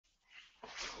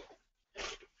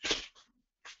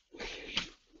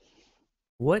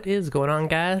What is going on,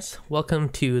 guys? Welcome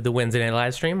to the Wednesday night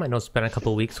live stream. I know it's been a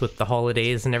couple of weeks with the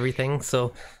holidays and everything,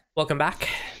 so welcome back.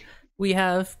 We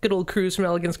have good old Cruz from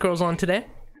Elegance Curls on today.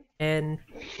 And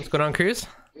what's going on, Cruz?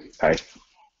 Hi.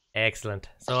 Excellent.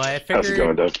 So I figured... How's it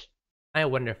going, Doug?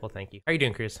 Wonderful, thank you. How are you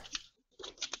doing, Cruz?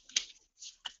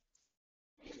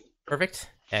 Perfect.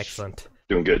 Excellent.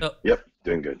 Doing good. So, yep,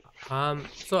 doing good.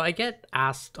 So I get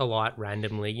asked a lot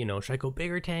randomly, should I go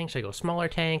bigger tank? Should I go smaller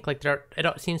tank? Like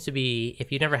it seems to be,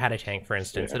 if you've never had a tank, for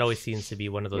instance, it always seems to be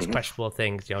one of those questionable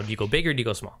things. Do you go big or do you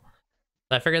go small?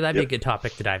 So I figured that'd be a good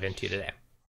topic to dive into today.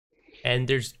 And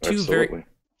there's two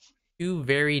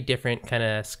very different kind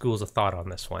of schools of thought on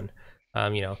this one.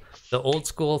 The old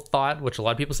school thought, which a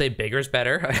lot of people say bigger is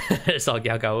better. So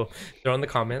I'll go throw in the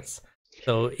comments.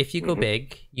 So if you go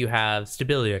big, you have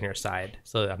stability on your side.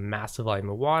 So a massive volume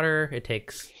of water, it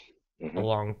takes a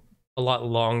lot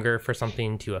longer for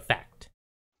something to affect.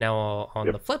 Now on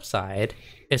the flip side,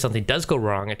 if something does go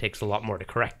wrong, it takes a lot more to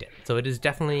correct it. So it is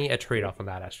definitely a trade-off in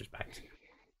that aspect.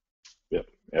 Yep,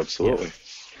 absolutely.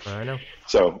 Yeah. I know.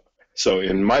 So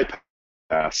in my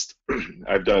past,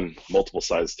 I've done multiple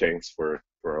size tanks for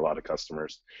a lot of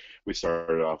customers. We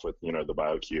started off with, the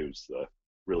BioCubes, the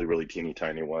really teeny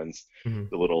tiny ones, the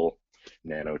little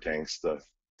nano tanks, the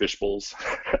fish bowls.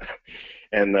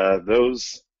 And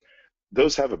those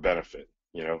have a benefit,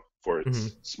 for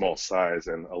its small size.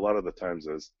 And a lot of the times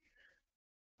is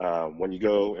when you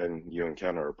go and you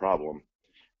encounter a problem,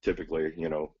 typically,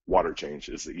 water change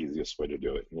is the easiest way to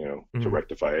do it, to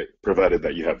rectify it, provided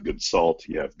that you have good salt,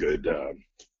 you have good, I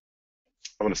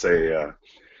want to say,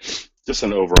 just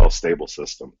an overall stable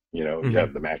system. You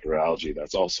have the macroalgae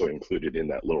that's also included in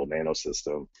that little nano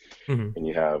system, and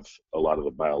you have a lot of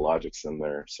the biologics in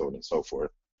there, so on and so forth.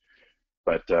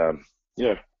 But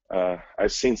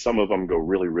I've seen some of them go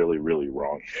really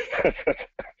wrong.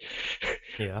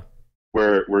 Yeah.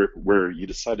 Where you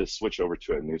decide to switch over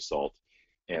to a new salt,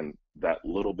 and that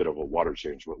little bit of a water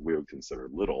change, what we would consider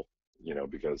little,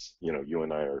 because you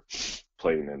and I are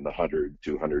playing in the 100,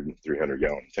 200, and 300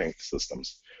 gallon tank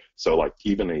systems. So like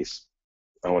even I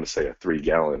want to say a 3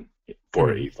 gallon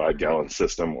for a 5 gallon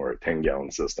system or a 10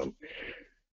 gallon system,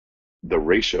 the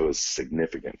ratio is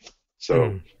significant.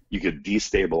 So you could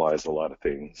destabilize a lot of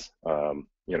things,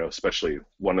 especially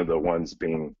one of the ones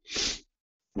being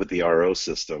with the RO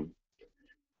system.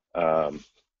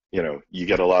 You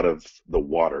get a lot of the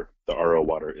water. The RO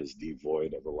water is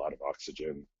devoid of a lot of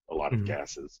oxygen, a lot of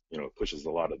gases. It pushes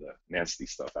a lot of the nasty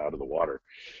stuff out of the water,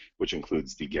 which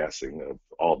includes degassing of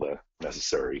all the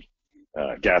necessary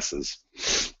gases.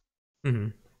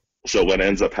 So what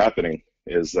ends up happening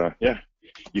is,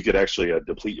 you could actually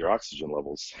deplete your oxygen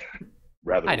levels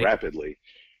rather rapidly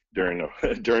during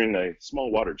a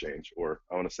small water change, or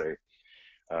I want to say,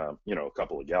 a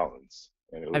couple of gallons,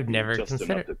 and it would be just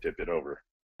enough to tip it over.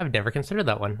 I've never considered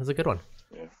that one. That's a good one.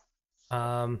 Yeah.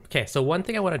 Okay, so one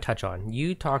thing I want to touch on,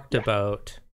 you talked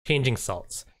about changing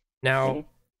salts. Now,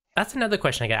 that's another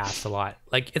question I get asked a lot.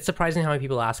 Like, it's surprising how many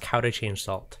people ask how to change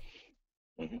salt.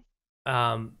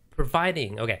 Slow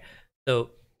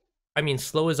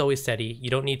is always steady. You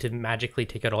don't need to magically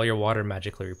take out all your water and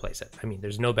magically replace it.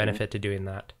 There's no benefit to doing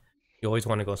that. You always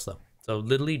want to go slow. So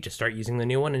literally just start using the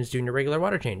new one and just doing your regular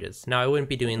water changes. Now I wouldn't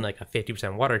be doing like a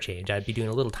 50% water change. I'd be doing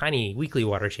a little tiny weekly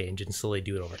water change and slowly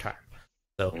do it over time.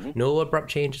 So no abrupt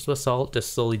changes with salt,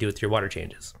 just slowly do it with your water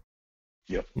changes.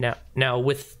 Yep. Now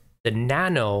with the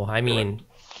Nano,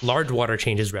 large water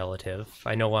change is relative.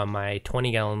 I know on my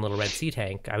 20 gallon little Red Sea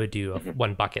tank, I would do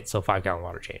one bucket, so 5 gallon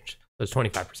water change. So it's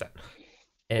 25%.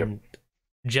 And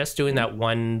just doing that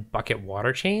one bucket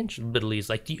water change literally is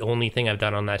like the only thing I've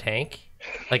done on that tank.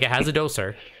 Like, it has a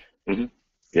doser,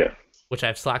 yeah, which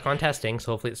I've slack on testing,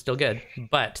 so hopefully it's still good.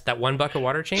 But that one bucket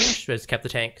water change has kept the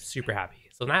tank super happy.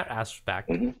 So in that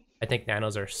aspect, I think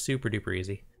nanos are super duper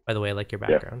easy. By the way, I like your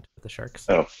background with the sharks.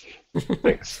 Oh,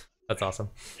 thanks. That's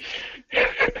awesome.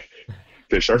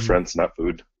 Fish are friends, not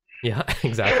food. Yeah,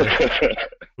 exactly.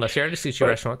 Unless you're at a sushi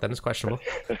restaurant, then it's questionable.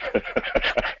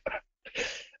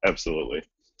 Absolutely.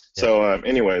 So,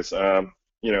 anyways, the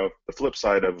flip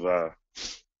side of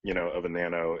of a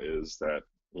nano is that,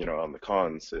 on the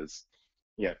cons is,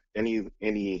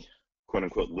 any quote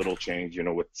unquote little change,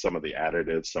 with some of the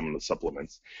additives, some of the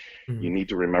supplements, you need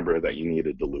to remember that you need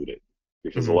to dilute it,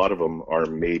 because a lot of them are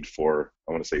made for,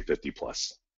 I want to say 50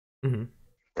 plus,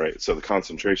 right? So the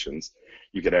concentrations,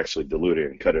 you could actually dilute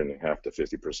it and cut it in half to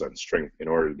 50% strength in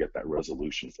order to get that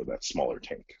resolution for that smaller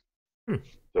tank.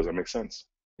 Does that make sense?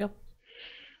 Yep.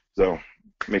 So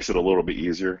makes it a little bit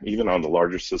easier. Even on the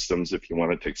larger systems, if you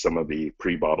want to take some of the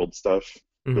pre-bottled stuff,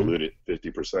 dilute it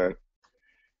 50%,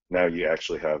 now you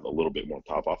actually have a little bit more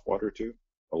top-off water too.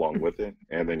 along with it.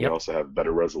 And then you Yep. also have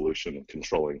better resolution in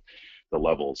controlling the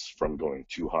levels from going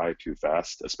too high, too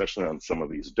fast, especially on some of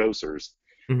these dosers.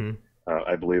 Hmm.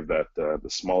 I believe that the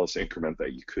smallest increment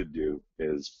that you could do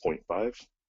is zero point 0.5.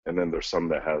 And then there's some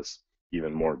that has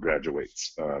even more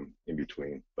graduates in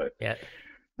between. But Yeah.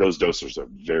 those dosers are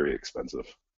very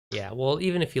expensive. Yeah. Well,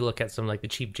 even if you look at some like the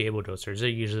cheap Jabo dosers, they're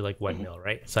usually like 1 mil,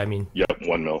 right? So I mean, Yep,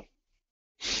 1 mil.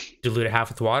 dilute it half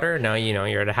with water. Now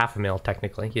you're at a half a mil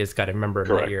technically. You just got to remember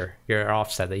that Correct. your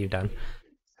offset that you've done.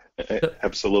 So,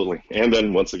 Absolutely. And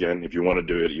then once again, if you want to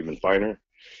do it even finer,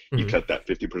 you mhm. cut that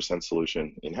 50%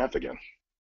 solution in half again.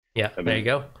 Yeah, And there you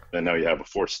then go. and now you have a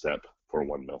fourth step for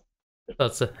 1 mil.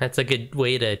 So that's a good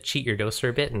way to cheat your doser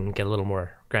a bit and get a little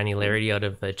more granularity out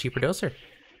of a cheaper doser.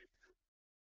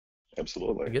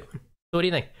 Absolutely. Good. So what do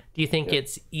you think? Do you think Yeah.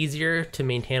 it's easier to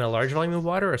maintain a large volume of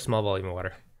water or a small volume of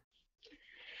water?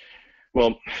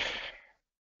 Well,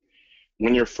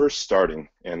 when you're first starting,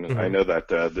 and I Hmm. know that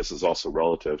this is also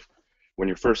relative, when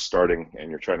you're first starting and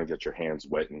you're trying to get your hands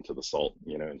wet into the salt,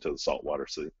 into the saltwater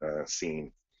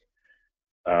scene,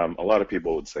 a lot of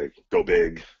people would say go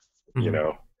big, you Hmm.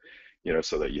 know,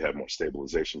 so that you have more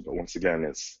stabilization. But once again,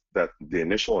 it's that the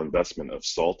initial investment of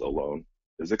salt alone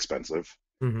is expensive.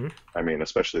 Hmm. I mean,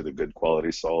 especially the good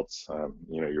quality salts.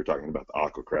 You're talking about the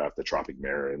Aquacraft, the Tropic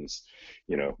Marins.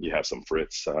 You have some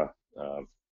Fritz, the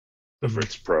Hmm.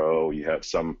 Fritz Pro. You have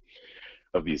some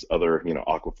of these other,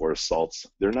 Aquaforce salts.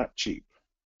 They're not cheap.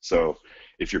 So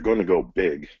if you're going to go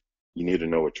big, you need to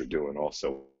know what you're doing.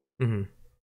 Also, Hmm.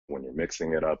 when you're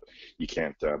mixing it up, you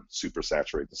can't super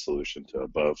saturate the solution to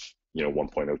above,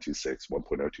 1.026,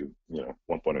 1.02,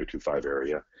 1.025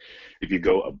 area. If you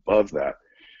go above that,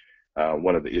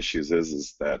 one of the issues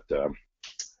is that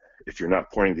if you're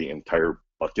not pouring the entire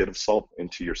bucket of salt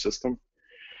into your system,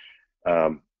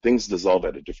 things dissolve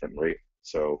at a different rate.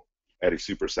 So at a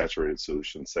super saturated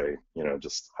solution, say,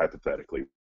 just hypothetically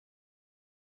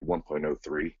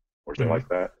 1.03 or something Hmm. like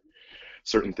that,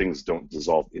 certain things don't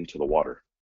dissolve into the water.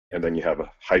 And then you have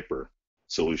a hyper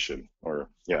solution, or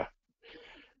yeah,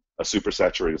 a super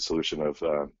saturated solution of,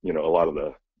 a lot of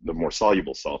the more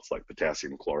soluble salts like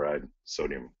potassium chloride,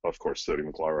 sodium, of course,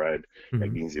 sodium chloride, Hmm.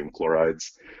 magnesium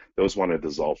chlorides. Those want to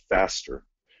dissolve faster.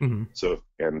 Hmm. So,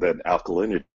 and then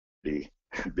alkalinity,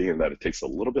 being that it takes a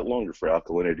little bit longer for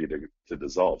alkalinity to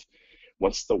dissolve.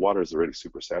 Once the water is already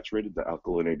super saturated, the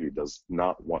alkalinity does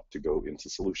not want to go into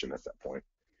solution at that point.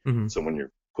 Hmm. So when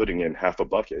you're putting in half a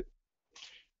bucket,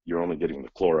 you're only getting the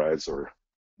chlorides or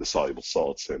the soluble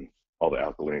salts and all the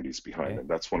alkalinities behind Okay. them.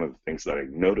 That's one of the things that I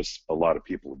notice a lot of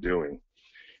people doing,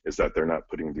 is that they're not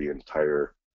putting the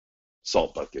entire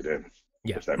salt bucket in,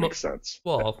 Yeah. if that makes sense.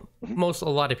 Well, Mhm. a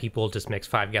lot of people just mix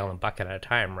 5 gallon bucket at a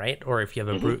time, right? Or if you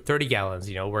have a Mhm. brute 30 gallons,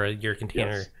 where your Yes.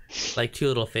 container, like two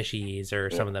little fishies, or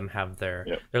Yeah. some of them have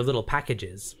Yeah. their little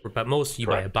packages, but most you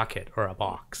buy a Correct. bucket or a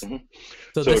box. Mhm.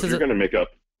 So So this if is you're going to make up,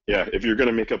 yeah, if you're going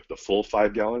to make up the full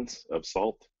 5 gallons of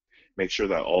salt, make sure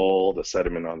that all the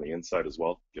sediment on the inside as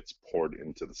well gets poured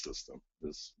into the system,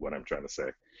 is what I'm trying to say.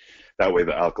 That way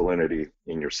the alkalinity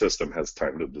in your system has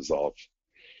time to dissolve,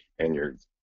 and your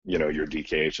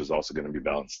DKH is also going to be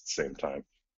balanced at the same time.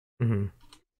 Mhm.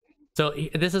 So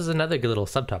this is another good little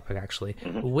subtopic actually.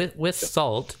 Hmm. With Yeah.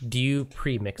 salt, do you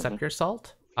pre-mix Hmm. up your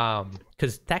salt?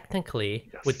 Because technically,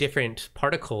 with Yes. different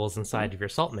particles Hmm. inside of your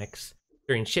salt mix,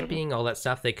 during Hmm. shipping, all that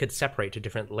stuff, they could separate to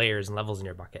different layers and levels in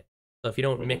your bucket. So if you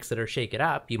don't Hmm. mix it or shake it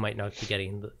up, you might not be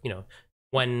getting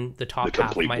when the The top half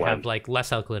complete might have blend. like less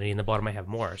alkalinity and the bottom might have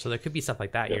more. So there could be stuff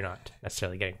like that you're Yep. not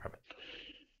necessarily getting from it.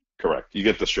 Correct. You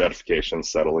get the stratification,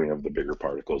 settling of the bigger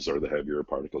particles or the heavier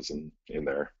particles in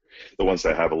there. The ones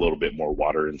that have a little bit more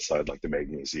water inside, like the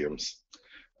magnesiums.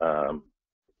 Um,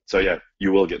 so yeah,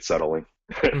 you will get settling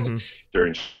Hmm.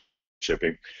 during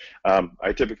shipping.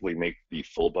 I typically make the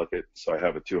full bucket, so I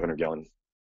have a 200 gallon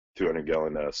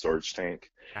storage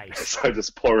tank. Nice. So I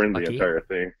just pour in the Lucky. entire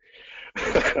thing.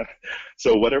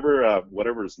 So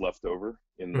whatever is left over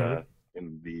Hmm.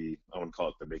 in the, I want to call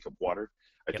it the makeup water,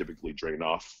 I Yep. typically drain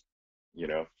off. You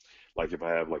know, like if I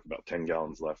have like about 10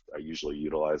 gallons left, I usually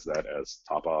utilize that as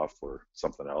top off or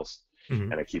something else,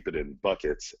 Hmm. and I keep it in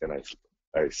buckets, and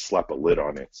I slap a lid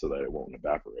on it so that it won't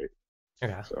evaporate.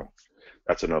 Okay. So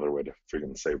that's another way to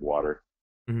freaking save water,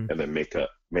 Hmm. and then make a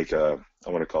I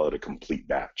want to call it a complete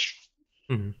batch.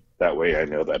 Hmm. That way, I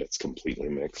know that it's completely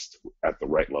mixed at the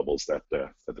right levels that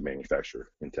the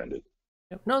manufacturer intended.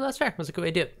 Yep. No, that's fair. That's a good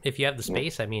way to do it. If you have the Yeah.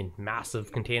 space, I mean,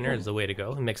 massive container is Mhm. the way to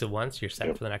go. And mix it once, you're set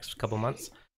Yep. for the next couple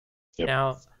months. Yep.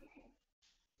 Now,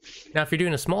 Now, if you're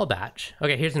doing a small batch,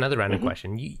 okay, here's another random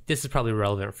question. This is probably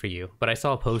relevant for you, but I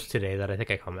saw a post today that I think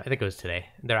I commented. I think it was today.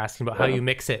 They're asking about how you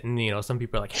mix it, and some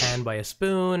people are like hand by a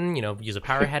spoon. Use a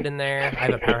power head in there. I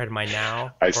have a power head in mine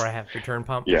now, or I have return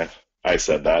pump. Yeah, I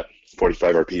said that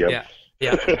 45 RPM. Yeah,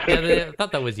 yeah. I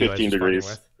thought that was you. 15 degrees.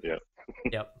 With. Yeah.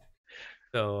 Yep.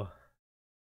 So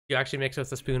you actually mix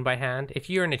with a spoon by hand. If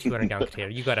you're in a 200-gallon container,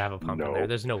 you got to have a pump in there.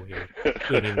 There's no way you're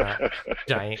spooning that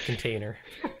giant container.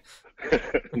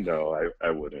 No, I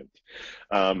wouldn't.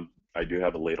 I do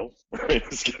have a ladle.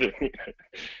 Just kidding.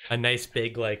 A nice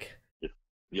big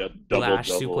yeah, double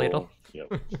soup ladle.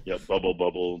 Yeah,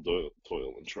 bubble,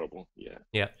 toil and trouble. Yeah.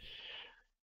 Yeah.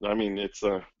 I mean,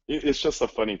 it's just a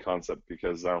funny concept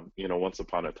because once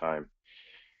upon a time,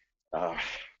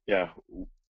 yeah,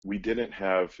 we didn't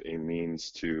have a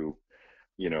means to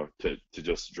to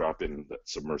just drop in the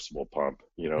submersible pump.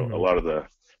 A lot of the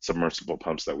submersible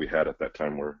pumps that we had at that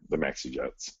time were the maxi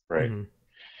jets, right?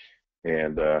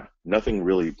 And nothing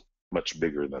really much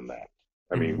bigger than that.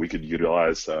 I mean, we could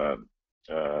utilize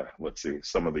let's see,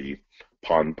 some of the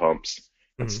pond pumps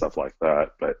and stuff like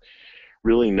that, but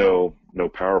really no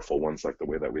powerful ones like the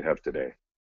way that we have today.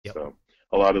 Yep. So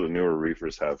a lot of the newer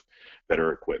reefers have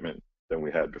better equipment than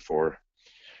we had before.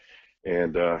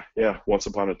 And yeah, once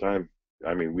upon a time,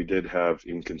 I mean, we did have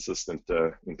inconsistent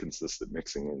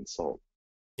mixing in salt.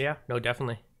 Yeah, no,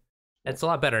 definitely. It's a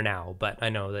lot better now, but I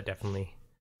know that definitely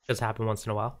does happen once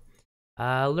in a while.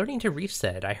 Learning to Reef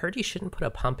said, I heard you shouldn't put a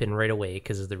pump in right away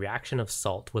because the reaction of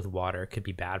salt with water could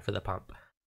be bad for the pump.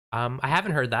 I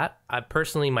haven't heard that.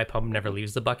 Personally, my pump never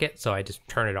leaves the bucket, so I just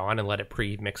turn it on and let it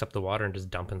pre-mix up the water and just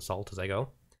dump in salt as I go.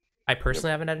 I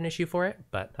personally haven't had an issue for it,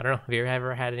 but I don't know. Have you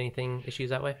ever had anything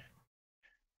issues that way?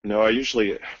 No, I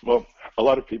usually, well, a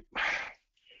lot of people,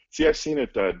 see, I've seen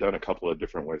it done a couple of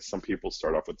different ways. Some people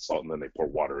start off with salt and then they pour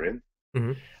water in.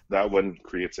 That one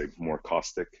creates a more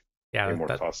caustic,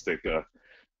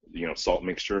 salt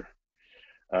mixture.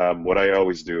 What I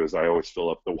always do is I always fill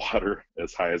up the water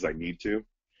as high as I need to.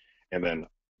 And then,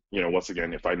 once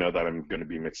again, if I know that I'm going to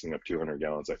be mixing up 200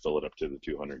 gallons, I fill it up to the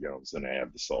 200 gallons, then I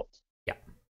add the salt. Yeah.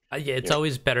 Yeah, it's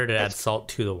always better to add salt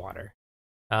to the water.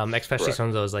 Especially Correct. some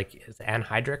of those, like, is it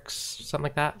anhydrous, something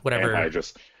like that? Whatever.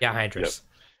 Anhydrous. Yeah, anhydrous.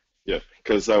 Yeah,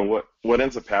 because what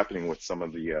ends up happening with some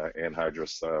of the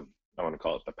anhydrous, I want to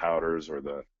call it the powders or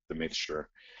the mixture,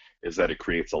 is that it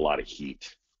creates a lot of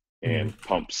heat, and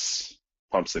pumps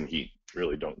and heat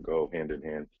really don't go hand in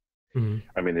hand.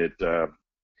 I mean,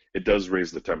 it does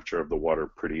raise the temperature of the water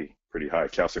pretty high.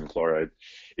 Calcium chloride,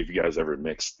 if you guys ever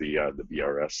mixed the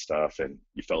BRS stuff and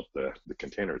you felt the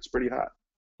container, it's pretty hot.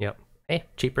 Yep. Hey,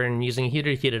 cheaper than using a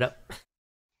heater to heat it up.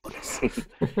 Bonus.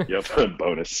 Yep,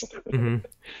 bonus. Okay.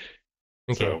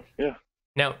 So, yeah.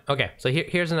 Now, okay, so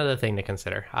here's another thing to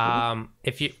consider.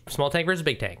 If you small tank versus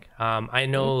big tank, I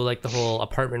know like the whole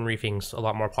apartment reefing's a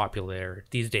lot more popular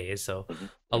these days, so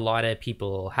a lot of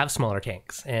people have smaller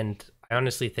tanks, and I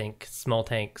honestly think small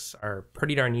tanks are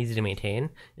pretty darn easy to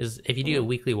maintain. Is if you do a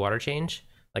weekly water change,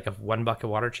 like a 1 bucket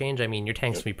water change, I mean your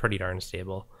tank's gonna be pretty darn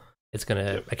stable. It's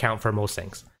gonna account for most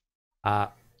things.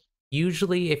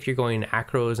 Usually, if you're going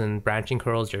acros and branching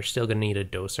corals, you're still gonna need a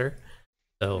doser.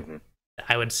 So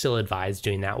I would still advise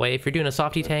doing that way. If you're doing a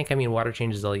softy tank, I mean, water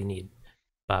change is all you need.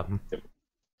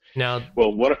 Now,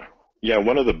 well,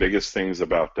 one of the biggest things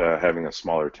about having a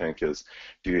smaller tank is,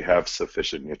 do you have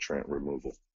sufficient nutrient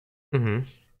removal?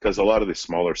 Because a lot of the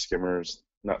smaller skimmers,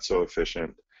 not so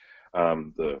efficient.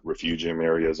 The refugium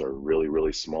areas are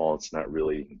really small. It's not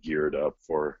really geared up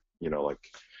for, like,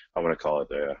 I want to call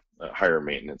it a higher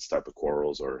maintenance type of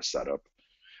corals or a setup.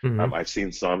 I've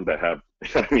seen some that have,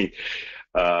 I mean,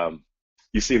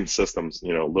 you've seen systems,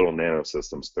 little nano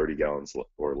systems, 30 gallons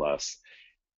or less,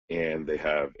 and they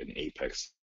have an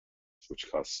Apex, which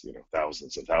costs,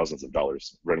 thousands and thousands of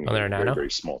dollars running a very,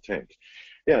 very small tank.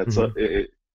 Yeah, it's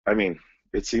I mean,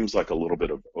 it seems like a little bit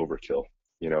of overkill,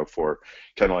 for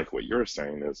kind of like what you're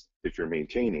saying is if you're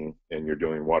maintaining and you're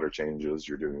doing water changes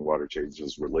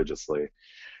religiously,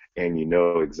 and you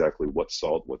know exactly what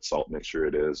salt mixture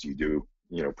it is, you do,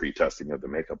 pre-testing of the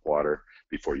makeup water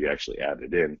before you actually add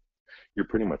it in, you're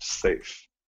pretty much safe.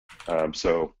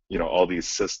 So, all these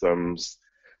systems,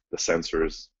 the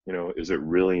sensors, is it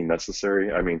really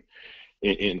necessary? I mean,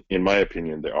 in my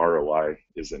opinion, the ROI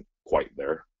isn't quite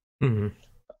there.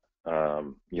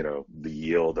 The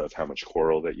yield of how much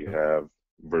coral that you have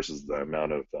versus the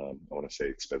amount of, I want to say,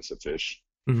 expensive fish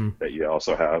that you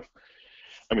also have.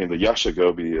 I mean, the Yasha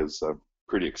goby is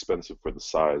pretty expensive for the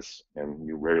size, and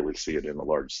you rarely see it in a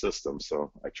large system.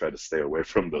 So I try to stay away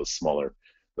from those smaller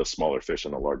fish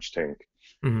in a large tank.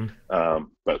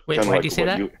 But wait, why do you say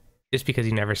that? Just because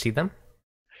you never see them?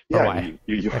 Or Yeah, why?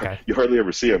 Okay. you hardly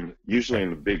ever see them. Usually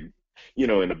in a big, in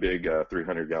a big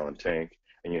 300-gallon tank,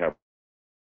 and you have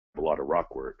a lot of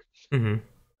rock work.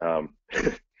 Mm-hmm. Um,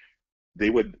 they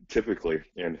would typically,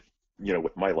 and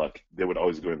with my luck, they would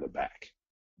always go in the back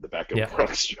of Yeah, a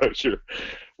rock structure,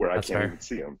 where I that's can't fair. even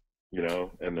see them.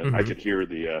 And then I Mm-hmm. could hear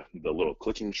the little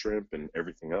clicking shrimp and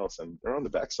everything else, and they're on the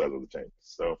backside of the tank.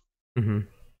 So, Mm-hmm.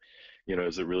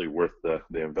 is it really worth the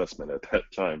investment at that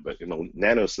time? But in a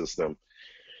nano system,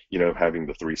 having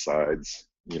the three sides,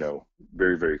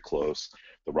 very, very close,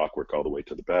 the rock work all the way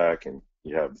to the back, and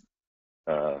you have,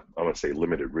 I want to say,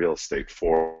 limited real estate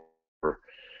for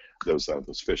those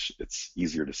fish. It's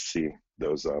easier to see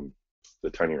those the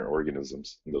tinier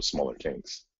organisms in those smaller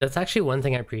tanks. That's actually one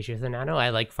thing I appreciate with the Nano. I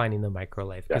like finding the micro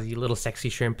life Yeah. because you little sexy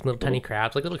shrimp, little Hmm. tiny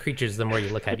crabs, like little creatures. The more you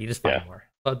look at, you just find Yeah. more.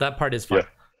 But that part is Yeah. fun.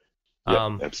 Yeah.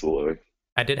 Um, Absolutely.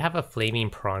 I did have a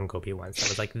flaming prawn goby once that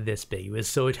was like this big. It was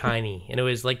so tiny, and it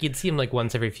was like you'd see him like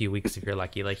once every few weeks if you're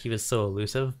lucky. Like he was so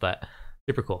elusive, but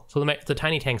super cool. So the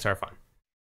tiny tanks are fun,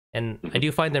 and I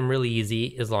do find them really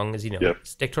easy as long as Yep.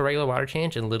 stick to a regular water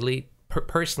change. And literally,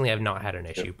 personally, I've not had an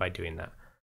issue by doing that.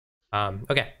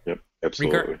 Okay. Yep.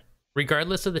 Absolutely.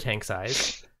 Regardless of the tank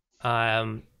size,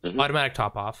 Mhm. automatic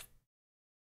top off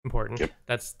important. Yep.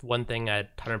 That's one thing I'd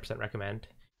 100% recommend.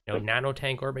 Yep. Nano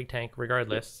tank or big tank,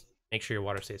 regardless, make sure your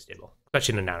water stays stable.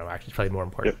 Especially in a nano, actually, it's probably more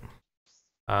important.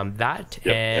 That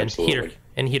Yep. and Absolutely.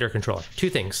 heater controller. Two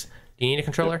things. Do you need a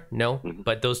controller? No, Mhm.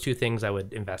 but those two things I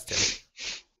would invest in.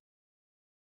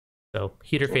 So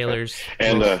heater failures.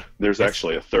 And there's Yes.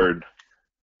 actually a third.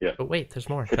 Yeah. But wait, there's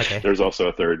more. Okay. There's also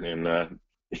a third in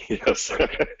yes.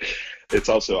 It's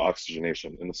also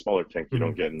oxygenation. In the smaller tank, you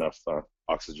don't get enough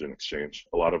oxygen exchange.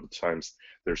 A lot of the times,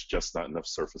 there's just not enough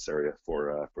surface area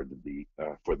for the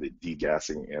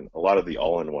degassing, and a lot of the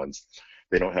all-in-ones,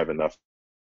 they don't have enough.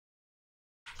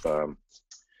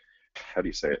 How do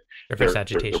you say it? Surface They're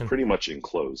agitation. pretty much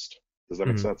enclosed. Does that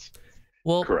make sense?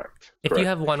 Well, Correct. if you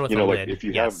have one with a like lid, if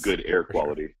you yes, have good air for sure.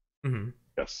 quality, Mm-hmm.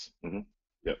 yes. Mm-hmm.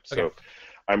 Yep. Okay. So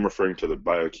I'm referring to the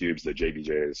BioCubes, the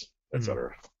JBJs,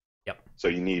 etc. Yep. So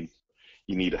you need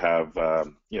to have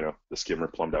the skimmer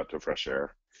plumbed out to fresh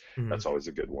air. Mhm. That's always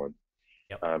a good one.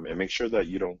 Yep. And make sure that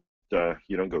you don't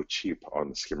go cheap on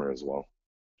the skimmer as well.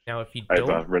 Now, if you I've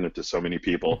don't, run into so many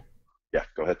people. Yeah,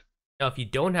 go ahead. now if you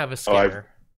don't have a Oh, skimmer,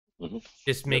 Mhm.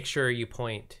 just make sure you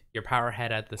point your power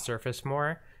head at the surface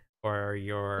more, or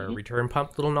your return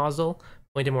pump little nozzle,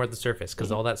 point it more at the surface,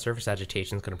 because all that surface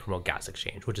agitation is going to promote gas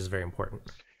exchange, which is very important.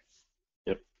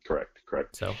 Yep, correct.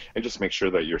 So, And just make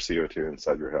sure that your CO2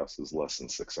 inside your house is less than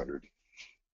 600.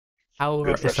 how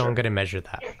Good is fresh someone air. going to measure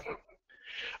that?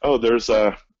 Oh, there's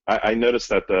I noticed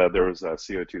that there was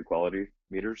CO2 quality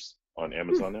meters on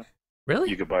Amazon now. Really?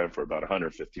 You could buy them for about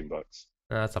 $115.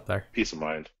 That's up there. Peace of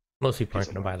mind. Most people aren't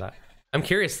Peace going of to buy mind. that. I'm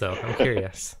curious though. I'm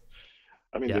curious.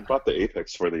 I mean, Yeah. they bought the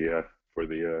Apex for the for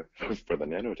the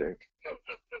nano tank.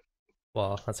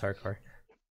 Well, that's hardcore.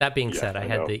 That being Yeah, said, I I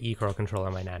had know. the e-curl control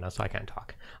on my Nano, so I can't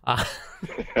talk.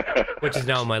 Which is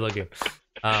now in my lagoon.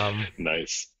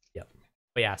 Nice.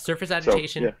 But yeah, surface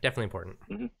agitation, yeah. definitely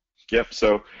important. Yep.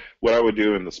 So what I would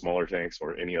do in the smaller tanks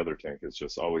or any other tank is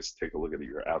just always take a look at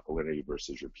your alkalinity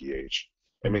versus your pH,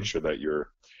 and make sure that you're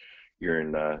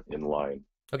in line.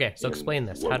 Okay, so explain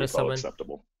this. How does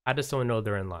someone know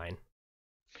they're in line?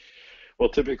 Well,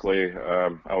 typically,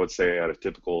 I would say at a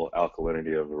typical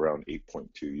alkalinity of around 8.2,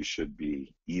 you should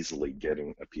be easily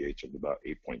getting a pH of about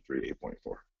 8.3,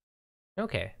 8.4.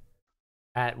 Okay.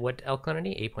 At what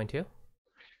alkalinity? 8.2?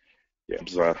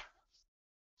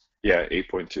 Yeah,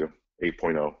 8.2,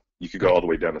 8.0. You could go all the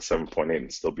way down to 7.8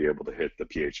 and still be able to hit the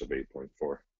pH of 8.4,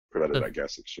 provided that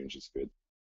gas exchange is good.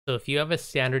 So if you have a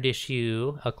standard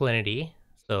issue alkalinity,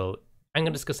 so I'm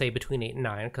going to just say between 8 and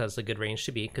 9, because that's a good range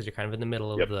to be, because you're kind of in the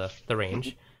middle of the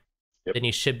range, then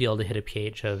you should be able to hit a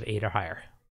pH of 8 or higher.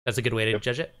 That's a good way to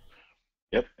judge it?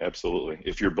 Yep, absolutely.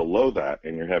 If you're below that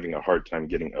and you're having a hard time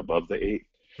getting above the 8,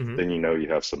 then you know you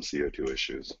have some CO2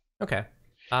 issues. Okay.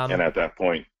 And at that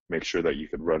point, make sure that you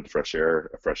could run a fresh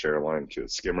air line to a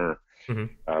skimmer.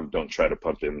 Don't try to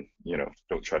pump in,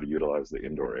 don't try to utilize the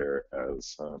indoor air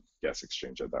as gas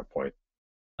exchange at that point.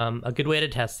 A good way to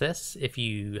test this, if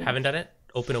you haven't done it,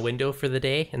 open a window for the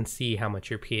day and see how much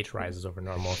your pH rises over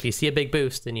normal. If you see a big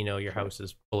boost, then you know your house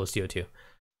is full of CO2.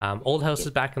 Old houses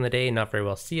back in the day, not very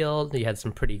well sealed. You had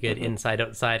some pretty good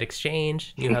inside-outside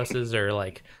exchange. New houses are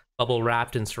like bubble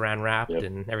wrapped and saran wrapped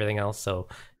and everything else, so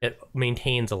it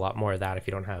maintains a lot more of that if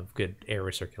you don't have good air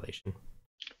recirculation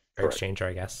or exchange,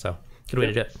 I guess. So good way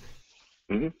to do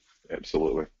it.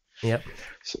 Absolutely. Yep.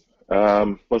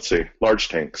 So, let's see, large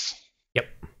tanks. Yep.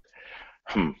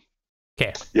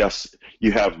 Okay. Yes,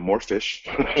 you have more fish,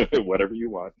 whatever you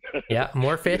want. Yeah,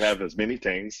 more You can fish. have as many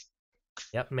tanks,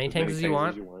 Yep, many as tanks many as you tanks as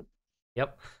want. you want.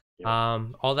 Yep. Yep.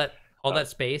 All Uh, that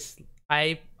space.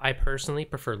 I personally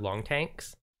prefer long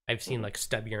tanks. I've seen mhm. like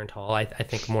stubbier and tall. I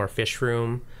think more fish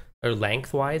room or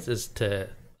lengthwise is to a Yep.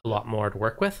 lot more to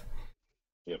work with.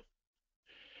 Yep.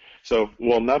 So,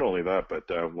 well, not only that, but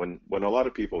when a lot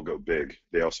of people go big,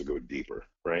 they also go deeper,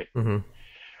 right? Hmm.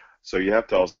 So you have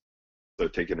to also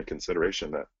take into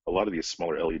consideration that a lot of these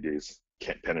smaller LEDs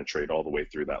can't penetrate all the way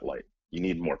through that light. You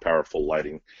need more powerful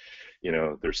lighting.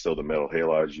 There's still the metal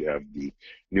halides. You have the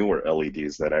newer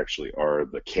LEDs that actually are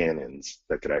the cannons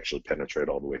that could actually penetrate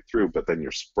all the way through, but then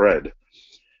your spread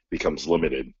becomes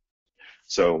limited.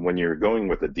 So when you're going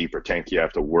with a deeper tank, you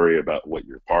have to worry about what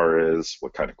your par is,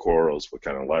 what kind of corals, what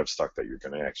kind of livestock that you're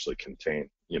going to actually contain,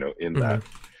 in Hmm. that.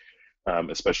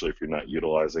 Especially if you're not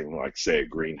utilizing, like, say, a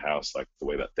greenhouse, like the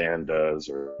way that Than does,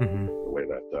 or Hmm. the way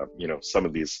that, some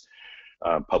of these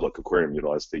public aquarium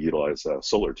utilize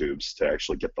solar tubes to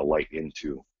actually get the light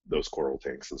into those coral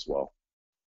tanks as well.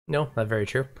 No, that's very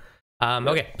true. Yep,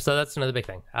 Okay, so that's another big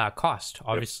thing. Cost. yep,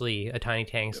 Obviously, a tiny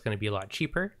tank's yep. going to be a lot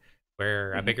cheaper,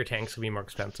 where a Hmm. bigger tank's going to be more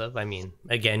expensive. I mean,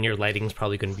 again, your lighting's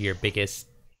probably going to be your biggest,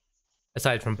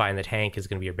 aside from buying the tank, is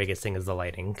going to be your biggest thing is the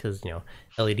lighting, because,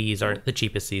 LEDs Hmm. aren't the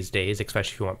cheapest these days,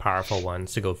 especially if you want powerful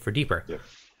ones to go for deeper. Yep, yep.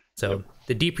 So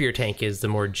the deeper your tank is, the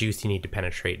more juice you need to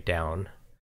penetrate down,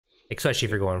 especially if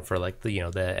you're going for like the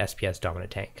SPS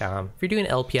dominant tank. If you're doing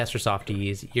LPS or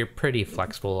softies, you're pretty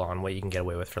flexible on what you can get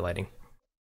away with for lighting.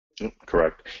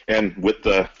 Correct. And with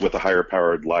the higher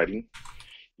powered lighting,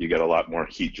 you get a lot more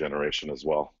heat generation as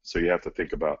well. So you have to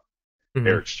think about air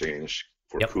Hmm. exchange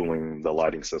for Yep. cooling the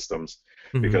lighting systems,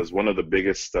 Hmm. because one of the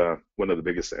biggest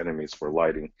enemies for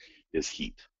lighting is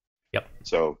heat. Yep.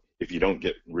 So if you don't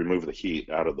remove the heat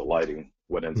out of the lighting,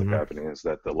 what ends up Hmm. happening is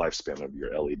that the lifespan of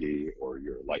your LED or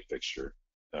your light fixture,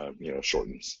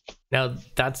 shortens. Now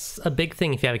that's a big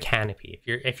thing if you have a canopy.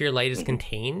 If your light is Hmm.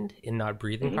 contained and not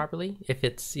breathing Hmm. properly, if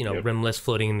it's Yep. rimless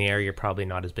floating in the air, you're probably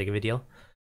not as big of a deal.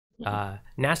 Hmm.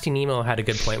 Nasty Nemo had a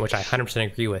good point, which I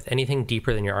 100% agree with. Anything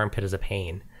deeper than your armpit is a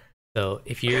pain. So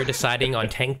if you're deciding on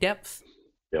tank depth,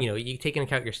 Yep. you take into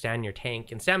account your stand, your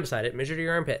tank, and stand beside it, measure to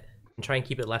your armpit, and try and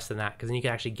keep it less than that, because then you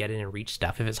can actually get in and reach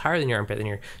stuff. If it's higher than your armpit, then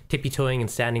you're tippy toeing and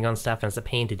standing on stuff, and it's a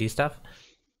pain to do stuff. Yep.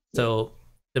 So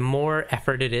the more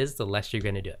effort it is, the less you're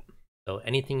going to do it. So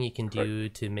anything you can Correct. do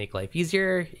to make life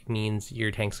easier means your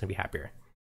tank's going to be happier.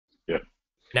 Yep.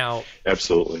 Now,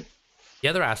 Absolutely. the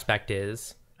other aspect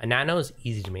is a nano is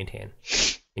easy to maintain.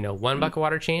 One Mhm. bucket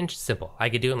water change, simple. I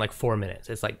could do it in like 4 minutes.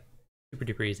 It's like super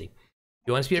duper easy. If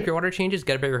you want to speed up your water changes,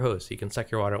 get a bigger hose so you can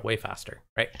suck your water out way faster,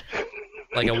 right?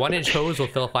 Like a 1 inch hose will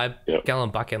fill a 5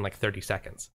 gallon bucket in like 30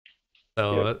 seconds.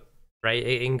 So, Yep. right,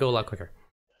 it can go a lot quicker.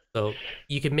 So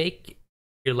you can make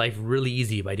your life really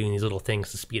easy by doing these little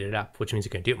things to speed it up, which means you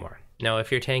can do it more. Now,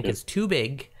 if your tank Yep. is too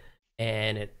big,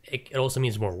 and it also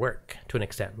means more work to an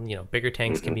extent. Bigger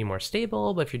tanks can Hmm. be more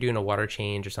stable, but if you're doing a water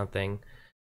change or something, Hmm.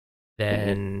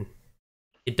 then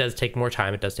it does take more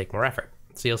time. It does take more effort.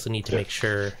 So you also need to Yep. make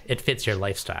sure it fits your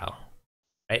lifestyle,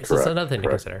 right? So it's Correct. another thing to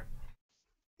Correct. consider.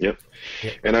 Yep.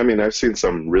 Yep. And I mean, I've seen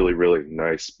some really, really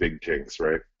nice big tanks,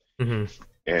 right? Hmm.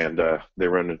 And they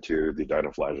run into the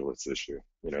dinoflagellates issue.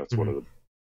 It's Hmm.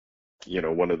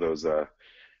 one of those, I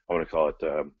want to call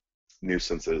it,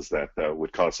 nuisances that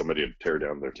would cause somebody to tear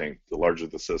down their tank. The larger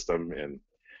the system, and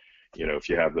if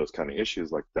you have those kind of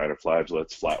issues like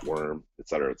dinoflagellates, flatworm, et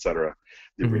cetera,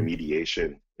 the Hmm.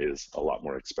 remediation is a lot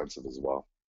more expensive as well.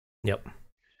 Yep.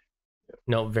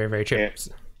 No, very, very true. And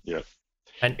yeah,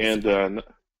 And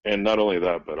and not only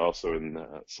that, but also in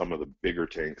some of the bigger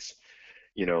tanks,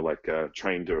 like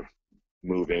trying to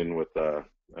move in with or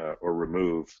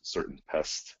remove certain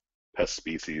pest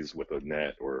species with a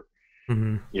net, or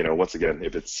mhm. once again,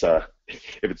 if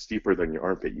it's deeper than your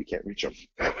armpit, you can't reach them.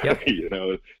 Yep,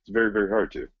 It's very, very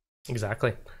hard to.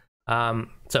 exactly.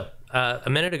 So a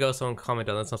minute ago, someone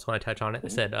commented on this. I just want to touch on it. They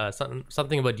said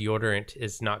something about deodorant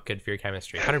is not good for your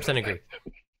chemistry. 100% agree.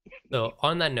 So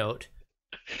on that note,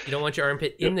 you don't want your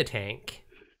armpit in Yep. the tank.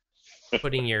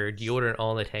 Putting your deodorant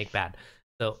all in the tank, bad.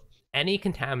 So any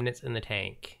contaminants in the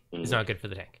tank is Mhm. not good for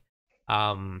the tank.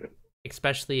 Um,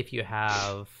 especially if you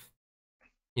have,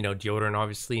 deodorant,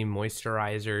 obviously,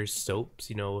 moisturizers, soaps.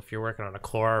 If you're working on a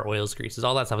core, oils, greases,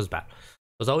 all that stuff is bad.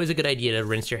 So it's always a good idea to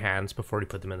rinse your hands before you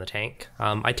put them in the tank.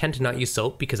 I tend to not use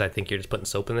soap because I think you're just putting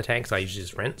soap in the tank, so I usually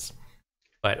just rinse.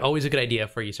 But always a good idea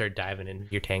before you start diving in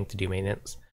your tank to do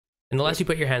maintenance. And the less you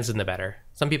put your hands in, the better.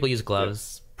 Some people use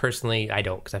gloves. Personally, I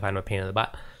don't, because I find them a pain in the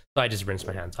butt. So I just rinse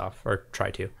my hands off, or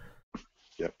try to.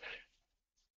 Yep.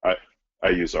 I I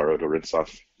use RO to rinse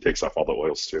off. Takes off all the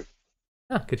oils too.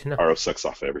 Oh, good to know. RO sucks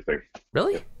off everything.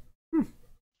 Really? Yeah. Hmm.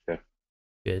 Yeah.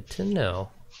 Good to know.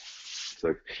 It's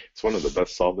like it's one of the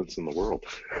best solvents in the world.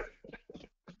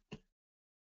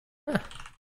 Huh.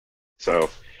 So,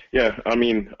 yeah, I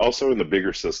mean, also in the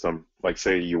bigger system, like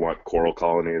say you want coral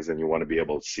colonies and you want to be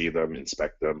able to see them,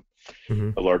 inspect them, Hmm.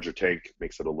 a larger tank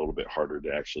makes it a little bit harder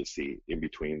to actually see in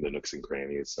between the nooks and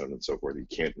crannies, so on and so forth. You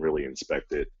can't really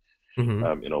inspect it. Hmm.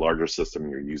 In a larger system,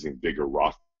 you're using bigger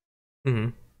rock Hmm.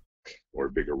 or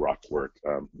bigger rock work.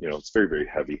 It's very, very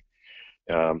heavy.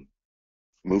 Um,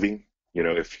 moving,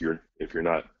 if you're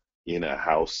not in a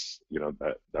house,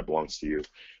 that belongs to you,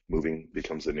 moving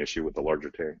becomes an issue with the larger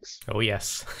tanks. Oh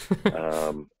yes.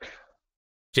 Um,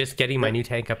 Just getting my yeah, new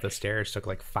tank up the stairs took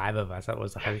like 5 of us. That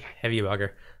was a heavy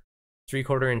bugger.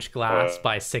 3/4 inch glass uh,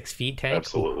 by 6 feet tank. Ooh,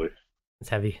 absolutely. it's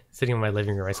heavy. Sitting in my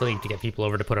living room. I still need to get people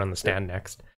over to put it on the stand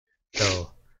next.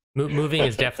 So moving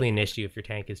is definitely an issue if your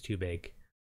tank is too big.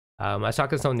 I was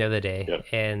talking to someone the other day, Yep.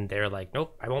 and they were like,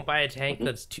 "Nope, I won't buy a tank Mhm.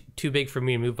 that's too big for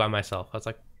me to move by myself." I was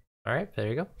like, "All right, there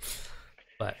you go."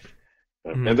 But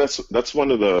And that's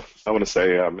one of the I want to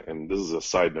say, and this is a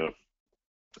side note.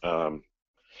 Um,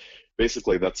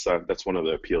 Basically, that's one of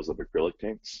the appeals of acrylic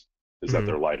tanks is that mhm,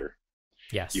 they're lighter.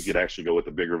 You yes, could actually go with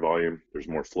a bigger volume. There's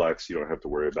more flex. You don't have to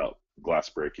worry about glass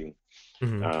breaking.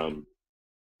 mhm. Um,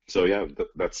 so yeah,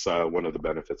 that's one of the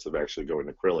benefits of actually going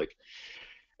acrylic.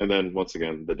 And then once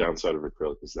again, the downside of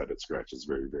acrylic is that it scratches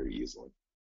very, very easily.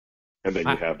 And then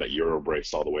you I have that Euro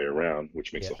brace all the way around,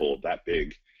 which makes yeah, the hole that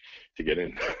big to get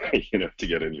in, to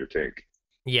get in your tank.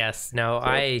 yes. No, So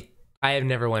I have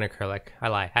never won acrylic. I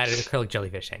lie. I had an acrylic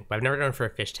jellyfish tank, but I've never done it for a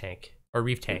fish tank or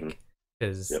reef mhm, tank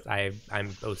because yep. I'm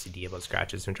OCD about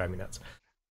scratches and drive me nuts.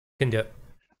 Couldn't do it.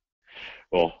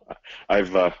 Well,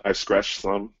 I've scratched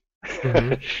some,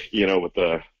 Mm-hmm.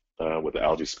 with the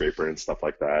algae scraper and stuff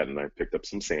like that, and I picked up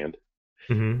some sand.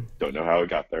 Mm-hmm. Don't know how it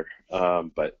got there,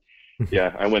 but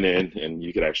yeah, I went in and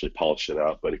you could actually polish it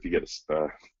out. But if you get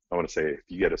I want to say if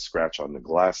you get a scratch on the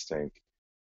glass tank,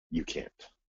 you can't.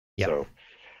 Yep. So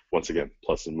once again,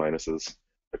 plus and minuses.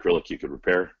 Acrylic you could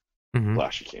repair, Mm-hmm.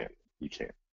 glass you can't. You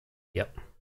can't. Yep.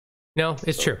 No,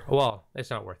 it's So true. Well, it's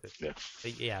not worth it. yeah.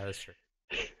 But yeah, that's true.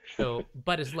 So,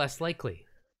 but it's less likely,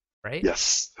 right?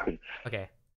 Yes. Okay.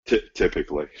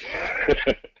 Typically.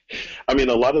 I mean,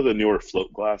 a lot of the newer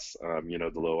float glass,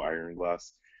 the low iron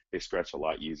glass, they scratch a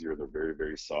lot easier. They're very,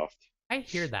 very soft. I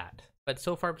hear that, but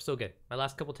so far so good. My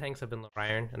last couple tanks have been low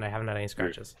iron, and I haven't had any You're,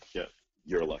 scratches. yeah,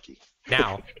 you're lucky.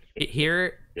 Now,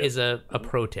 here Yep. is a Mhm.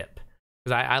 pro tip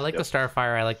because I like the Yep.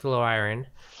 Starfire. I like the low iron.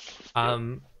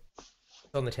 Yep.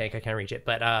 It's on the tank, I can't reach it,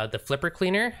 but the flipper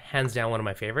cleaner, hands down, one of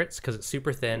my favorites because it's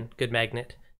super thin, good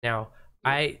magnet. Now,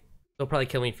 they'll probably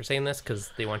kill me for saying this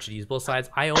because they want you to use both sides.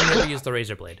 I only ever use the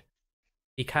razor blade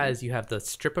because you have the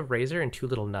strip of razor and two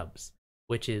little nubs,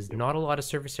 which is Yep. not a lot of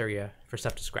surface area for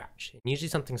stuff to scratch. And usually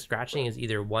something scratching is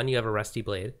either one, you have a rusty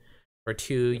blade, or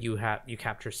two, you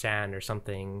capture sand or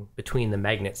something between the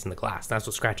magnets and the glass. That's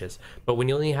what scratches. But when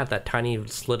you only have that tiny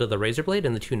slit of the razor blade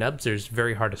and the two nubs, there's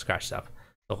very hard to scratch stuff.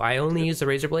 So I only use the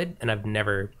razor blade, and I've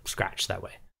never scratched that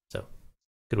way. So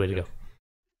good way to go.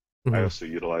 I Mhm. also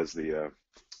utilize the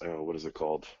what is it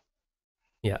called?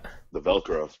 Yeah. The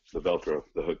Velcro,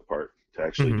 the hook part, to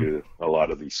actually Hmm. do a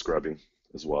lot of the scrubbing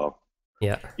as well,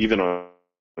 Yeah. even on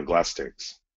glass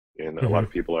tanks. And a lot Hmm.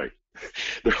 of people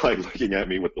they're like looking at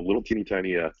me with the little teeny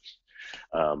tiny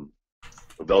um,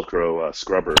 Velcro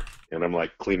scrubber, and I'm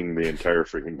like cleaning the entire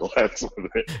freaking glass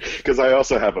with it because I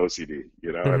also have OCD,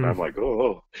 and Hmm. I'm like,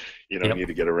 oh, I Yep. need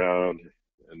to get around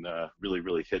and really,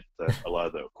 really hit a lot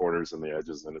of the corners and the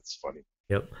edges, and it's funny.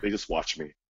 Yep. They just watch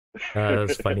me.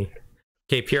 That's funny.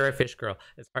 Okay, Pure Fish Girl.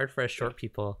 It's hard for us Yeah. short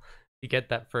people to get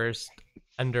that first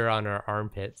under on our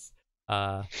armpits.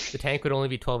 The tank would only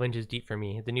be 12 inches deep for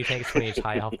me. The new tank is 20 inches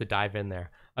high. I'll have to dive in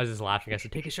there. I was just laughing. I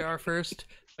said, take a shower first.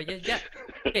 But yeah.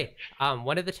 Okay.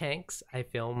 One of the tanks I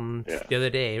filmed Yeah. the other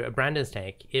day, Brandon's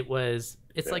tank, it's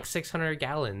Yeah. like 600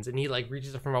 gallons, and he like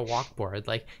reaches it from a walk board.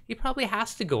 Like he probably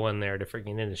has to go in there to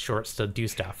freaking in his shorts to do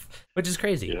stuff, which is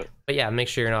crazy. Yeah. But yeah, make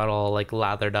sure you're not all like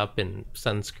lathered up in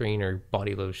sunscreen or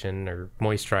body lotion or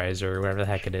moisturizer or whatever the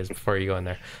heck it is before you go in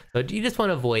there. So you just want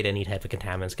to avoid any type of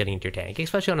contaminants getting into your tank,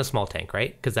 especially on a small tank,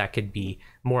 right? Because that could be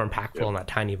more impactful Yep. on that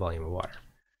tiny volume of water.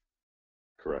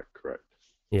 Correct.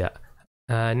 Yeah.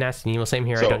 Nasty, well, same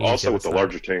here. I So don't use also the other with the side.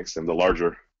 larger tanks and the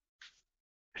larger.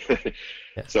 Yeah.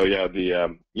 So yeah,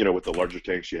 with the larger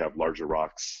tanks, you have larger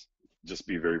rocks. Just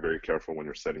be very, very careful when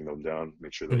you're setting them down.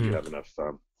 Make sure that you Mhm. have enough,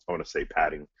 I want to say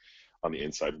padding on the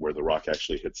inside where the rock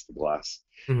actually hits the glass.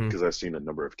 Mm-hmm. Because I've seen a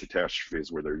number of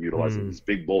catastrophes where they're utilizing Mm-hmm. these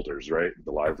big boulders, right?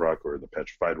 The live rock or the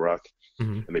petrified rock,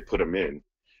 Mm-hmm. and they put them in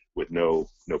with no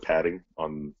padding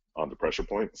on the pressure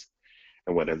points.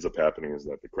 And what ends up happening is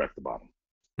that they crack the bottom.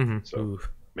 Mm-hmm. So Ooh.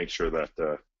 make sure that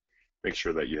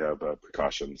you have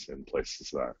precautions in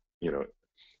places that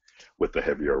with the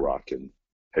heavier rock and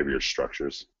heavier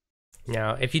structures.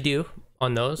 Now, if you do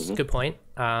on those, Mm-hmm. good point.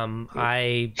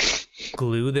 I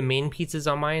glue the main pieces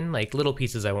on mine, like little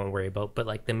pieces I won't worry about, but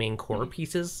like the main core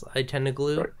pieces I tend to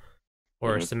glue, Right.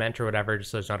 or cement or whatever,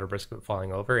 just so there's not a risk of it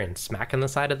falling over and smacking the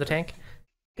side of the tank,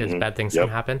 because bad things can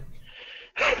happen.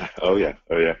 Oh yeah.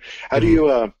 How do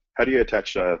you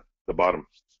attach the bottom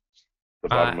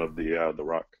of the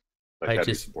rock? Like, I how do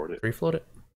you just support it? free float it.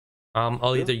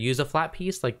 I'll either use a flat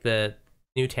piece like the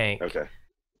new tank. Okay.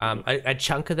 A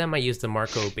chunk of them I use the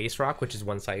Marco base rock, which is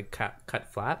one side cut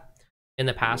flat. In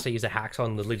the past, I use a hacksaw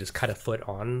and literally just cut a foot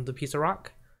on the piece of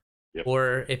rock. Yep.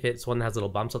 Or if it's one that has little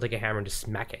bumps, I'll take a hammer and just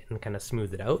smack it and kind of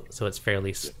smooth it out so it's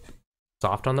fairly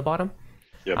soft on the bottom.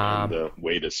 Yeah, and the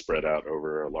weight is spread out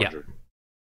over a larger.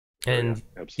 Yeah. And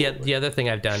absolutely. the other thing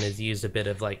I've done is used a bit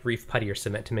of like reef putty or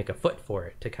cement to make a foot for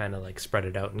it to kind of like spread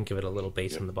it out and give it a little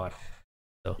base on the bottom.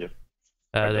 So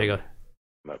there you go.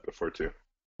 That before too.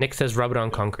 Nick says rub it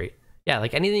on concrete. Yeah,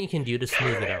 like anything you can do to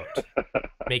smooth it out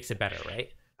makes it better,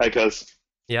 right? Hi, cuz.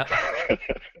 Yeah.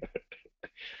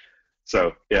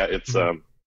 So yeah, it's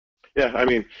I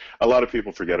mean, a lot of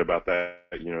people forget about that.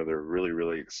 They're really,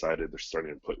 really excited. They're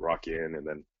starting to put rock in, and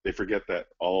then they forget that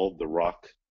all the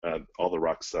rocks, I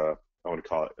want to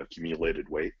call it accumulated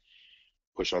weight,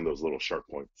 push on those little sharp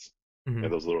points,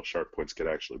 and those little sharp points could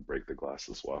actually break the glass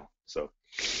as well. So,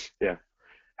 yeah.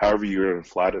 However, you're going to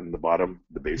flatten the bottom,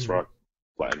 the base rock,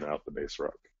 flatten out the base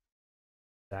rock.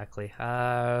 Exactly.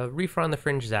 Reefer on the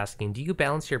Fringe is asking, do you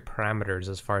balance your parameters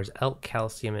as far as elk,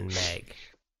 calcium, and mag?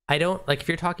 I don't, like, if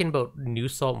you're talking about new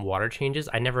salt and water changes,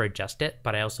 I never adjust it,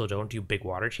 but I also don't do big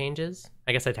water changes.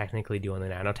 I guess I technically do on the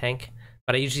Nano tank,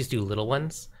 but I usually just do little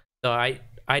ones. So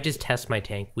I just test my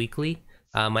tank weekly.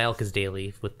 My elk is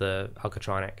daily with the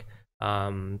Alcatronic.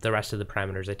 The rest of the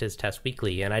parameters I just test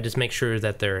weekly, and I just make sure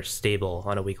that they're stable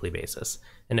on a weekly basis.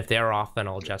 And if they're off, then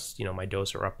I'll adjust, my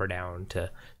doser up or down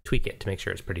to tweak it to make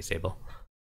sure it's pretty stable.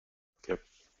 Yep.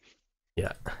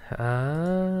 Yeah.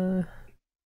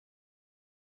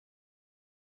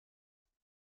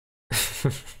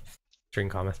 String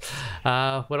comments.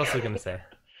 What else are we gonna say?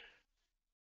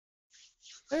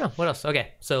 I don't know. What else?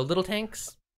 Okay, so little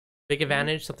tanks, big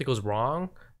advantage. Something goes wrong,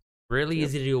 really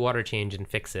easy to do a water change and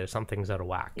fix it if something's out of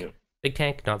whack. Big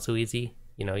tank, not so easy.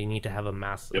 You need to have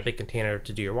a big container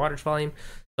to do your water volume.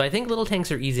 So I think little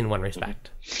tanks are easy in one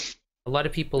respect. A lot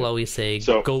of people always say,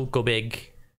 go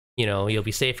big, you'll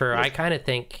be safer. I kind of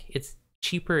think it's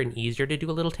cheaper and easier to do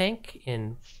a little tank,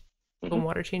 and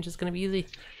water change is going to be easy.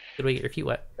 Good way to get your feet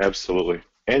wet. Absolutely.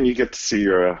 And you get to see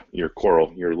your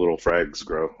coral, your little frags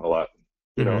grow a lot,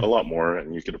 a lot more,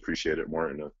 and you can appreciate it more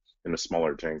in a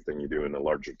smaller tank than you do in a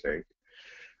larger tank.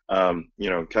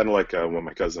 Kind of like what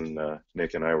my cousin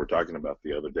Nick and I were talking about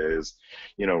the other day is,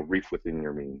 reef within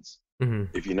your means.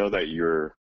 If you know that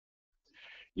you're,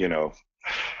 how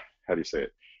do you say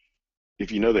it?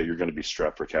 If you know that you're going to be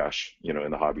strapped for cash,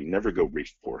 in the hobby, never go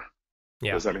reef poor.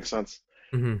 Yeah. Does that make sense?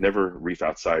 Never reef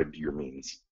outside your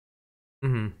means.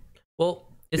 Well,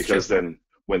 it's because true. Then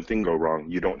when things go wrong,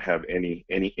 you don't have any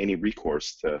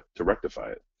recourse to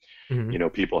rectify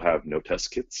it. People have no test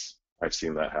kits. I've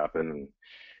seen that happen, and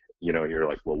you're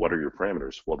like, well, what are your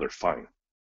parameters? Well, they're fine.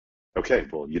 Okay,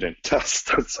 well, you didn't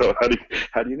test, so how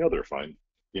do you know they're fine?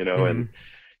 And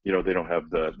they don't have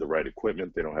the right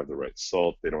equipment, they don't have the right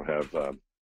salt, they don't have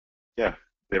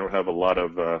they don't have a lot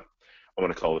of I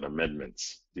want to call it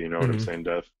amendments. Do you know what I'm saying,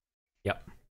 Dev? Yep.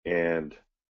 And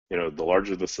the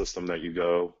larger the system that you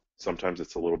go, sometimes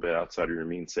it's a little bit outside of your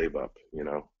means. Save up, do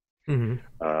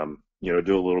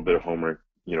a little bit of homework,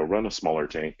 run a smaller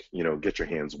tank, get your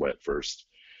hands wet first.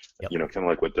 Yep. Kind of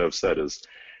like what Dev said is,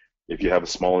 if you have a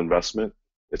small investment,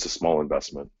 it's a small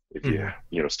investment. If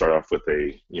you start off with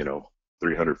a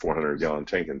 300, 400 gallon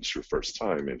tank and it's your first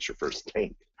time and it's your first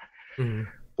tank,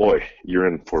 boy, you're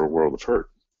in for a world of hurt.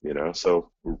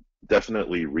 So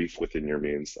definitely reef within your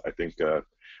means. I think a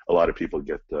lot of people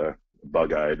get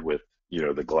bug-eyed with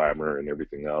the glamour and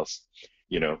everything else.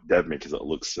 Dev makes it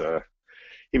looks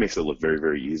he makes it look very,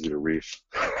 very easy to reef.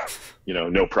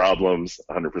 No problems,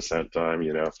 100% time.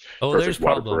 Oh, perfect there's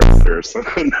water problems. parameters.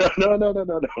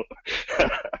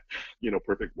 No.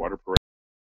 Perfect water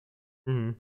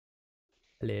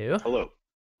parameters. Hello.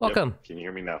 Welcome. Yep. Can you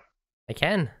hear me now? I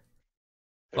can. Okay.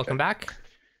 Welcome back,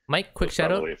 Mike. Quick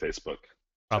shout out. Probably a Facebook.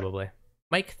 Probably.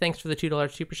 Mike, thanks for the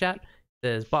 $2 super chat.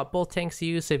 Says, bought both tanks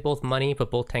used, save both money,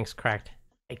 but both tanks cracked.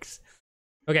 Yikes.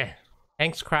 Okay,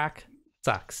 tanks crack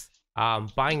sucks.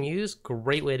 Buying used,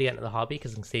 great way to get into the hobby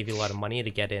because it can save you a lot of money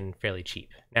to get in fairly cheap.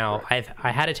 Now,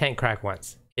 I had a tank crack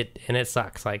once, and it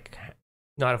sucks. Like,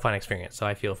 not a fun experience. So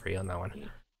I feel for you on that one.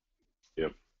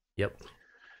 Yep.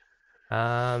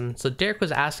 So Derek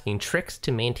was asking tricks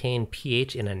to maintain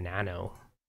pH in a nano.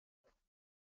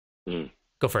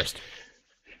 Go first.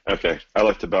 Okay, I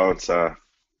like to balance to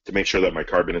make sure that my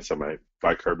carbonates and my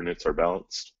bicarbonates are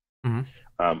balanced. A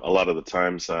lot of the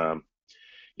times,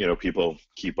 people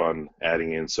keep on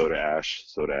adding in soda ash,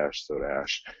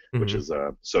 which is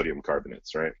sodium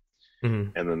carbonates, right?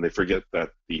 And then they forget that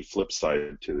the flip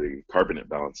side to the carbonate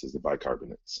balance is the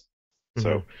bicarbonates.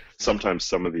 So sometimes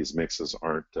some of these mixes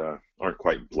aren't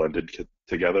quite blended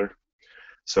together.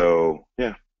 So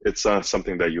yeah, it's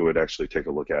something that you would actually take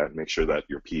a look at. Make sure that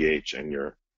your pH and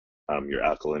your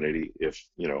alkalinity, if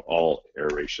all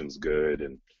aeration's good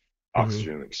and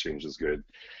oxygen exchange is good,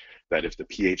 that if the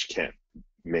pH can't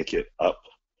make it up,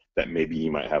 that maybe you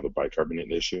might have a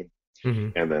bicarbonate issue.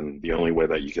 And then the only way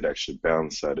that you could actually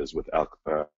balance that is with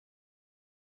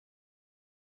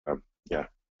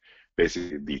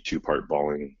basically the two-part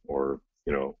balling, or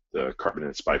the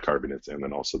carbonates, bicarbonates, and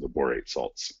then also the borate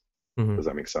salts. Does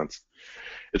that make sense?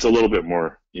 It's a little bit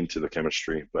more into the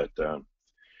chemistry, but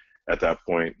at that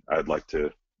point, I'd like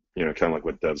to, kind of like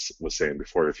what Dev was saying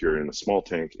before, if you're in a small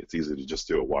tank, it's easy to just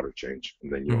do a water change,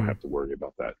 and then you don't have to worry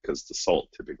about that because the salt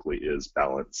typically is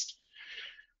balanced.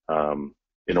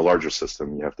 In a larger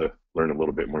system, you have to learn a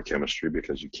little bit more chemistry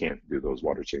because you can't do those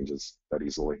water changes that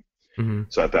easily.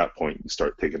 So at that point, you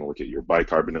start taking a look at your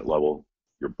bicarbonate level,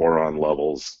 your boron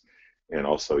levels, and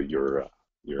also your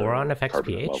boron affects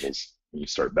carbonate pH levels. And you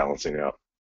start balancing it out.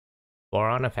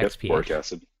 Boron affects pH. Boric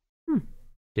acid.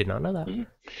 Did not know that.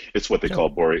 It's what they call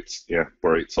borates. Yeah,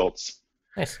 borate salts.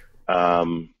 Nice.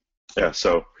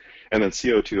 So, and then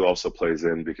CO2 also plays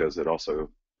in because it also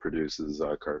produces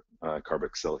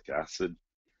carboxylic acid,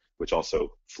 which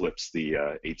also flips the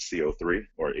HCO3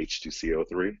 or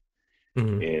H2CO3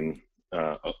 in,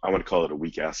 I want to call it a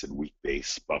weak acid, weak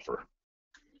base buffer.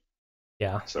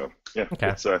 Yeah. So yeah, okay.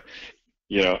 It's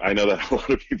I know that a lot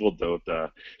of people don't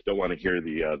want to hear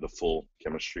the full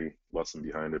chemistry lesson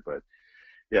behind it, but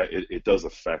yeah, it does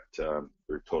affect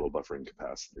your total buffering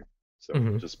capacity. So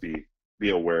just be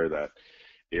aware that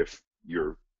if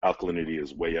your alkalinity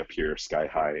is way up here, sky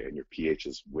high, and your pH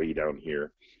is way down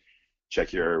here,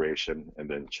 check your aeration and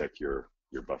then check your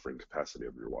buffering capacity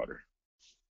of your water.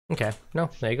 Okay, no,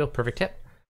 there you go, perfect tip.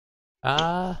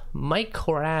 Mike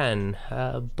Coran,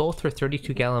 both were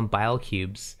 32-gallon bile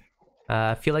cubes.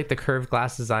 I feel like the curved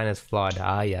glass design is flawed.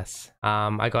 Yes.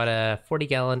 I got a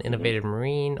 40-gallon Innovative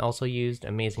Marine, also used,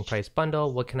 amazing price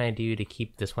bundle. What can I do to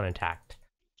keep this one intact?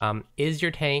 Is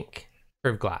your tank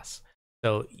curved glass?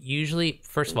 So usually,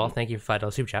 first of all, thank you for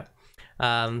 $5 super chat.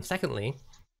 Secondly,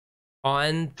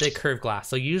 on the curved glass,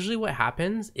 so usually what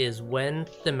happens is when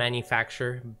the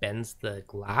manufacturer bends the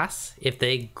glass, if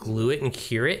they glue it and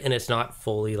cure it and it's not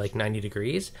fully like 90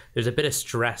 degrees, there's a bit of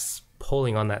stress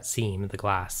pulling on that seam of the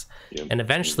glass, and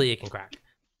eventually it can crack.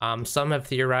 Some have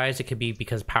theorized it could be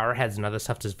because power heads and other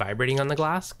stuff just vibrating on the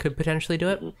glass could potentially do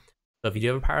it. So if you do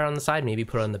have a power on the side, maybe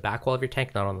put it on the back wall of your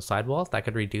tank, not on the side wall. That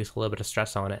could reduce a little bit of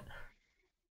stress on it.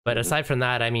 But aside from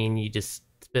that, I mean, it's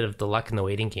a bit of the luck in the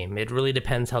waiting game. It really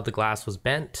depends how the glass was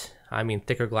bent. I mean,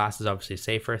 thicker glass is obviously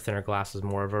safer, thinner glass is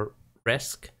more of a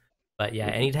risk. But yeah,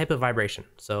 any type of vibration.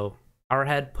 So power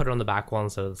head, put it on the back wall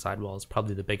instead of the side wall is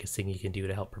probably the biggest thing you can do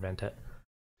to help prevent it.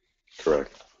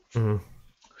 Correct.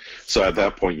 So at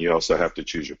that point, you also have to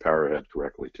choose your power head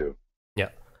correctly too. Yeah.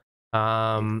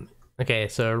 Okay,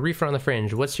 so reefer on the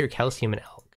fringe. What's your calcium in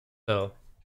elk? So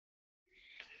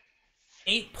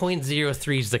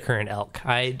 8.03 is the current elk.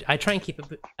 I try and keep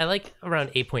it. I like around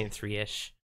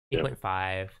 8.3-ish,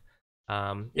 8.5.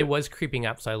 It was creeping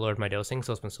up, so I lowered my dosing,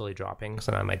 so it's been slowly dropping.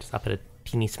 So now I might just up it a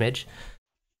teeny smidge.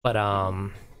 But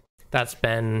that's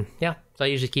been, so I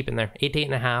usually keep it in there. 8 to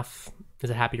 8.5 is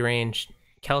a happy range.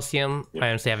 Calcium, I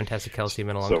honestly haven't tested calcium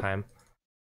in a long time.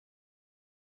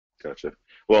 Gotcha.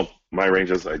 Well, my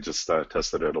ranges, I just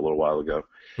tested it a little while ago.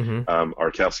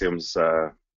 Our calcium's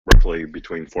roughly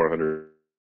between 400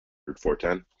 and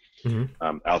 410.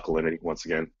 Alkalinity, once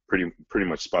again, pretty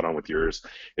much spot on with yours.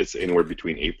 It's anywhere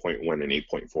between 8.1 and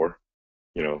 8.4.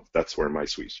 That's where my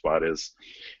sweet spot is.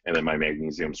 And then my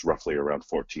magnesium's roughly around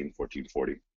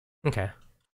 1440. Okay.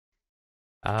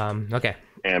 Okay.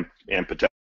 And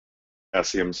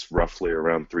potassium's roughly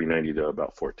around 390 to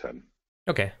about 410.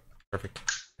 Okay, perfect.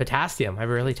 Potassium, I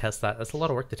rarely test that. That's a lot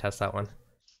of work to test that one.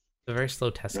 a very slow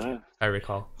test kit, Uh, I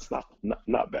recall. it's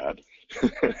not bad.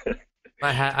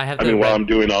 I have I the mean, while red. I'm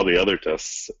doing all the other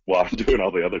tests,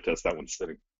 that one's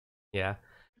sitting. Yeah,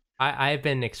 I've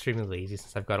been extremely lazy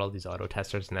since I've got all these auto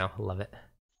testers now. I love it.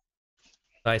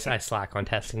 I slack on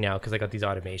testing now because I got these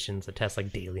automations that test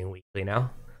like daily and weekly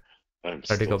now. I'm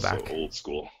Hard to go still so back. old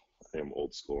school. I am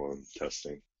old school on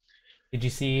testing. Did you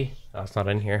see? Oh, it's not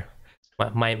in here.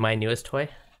 My newest toy.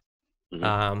 Hmm.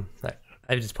 I,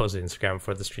 I just posted Instagram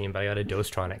before the stream, but I got a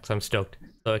Dosetronic, so I'm stoked.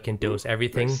 So it can dose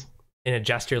everything Nice. and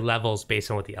adjust your levels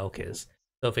based on what the elk is.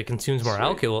 So if it consumes more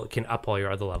elk, Sweet. it can up all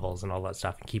your other levels and all that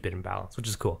stuff and keep it in balance, which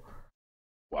is cool.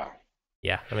 Wow.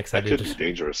 Yeah, I'm That excited could to be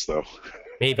dangerous, though.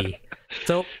 maybe.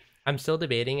 So I'm still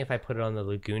debating if I put it on the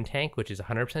Lagoon tank, which is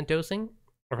 100% dosing,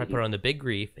 or if I put Hmm. it on the Big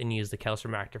Reef and use the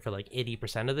calcium reactor for like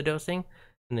 80% of the dosing,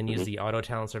 and then use Hmm. the auto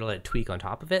talencer to let it tweak on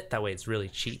top of it. That way it's really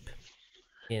cheap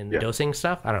in the Yeah. dosing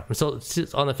stuff. I don't know. I'm still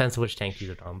on the fence of which tank to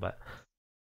use it on, but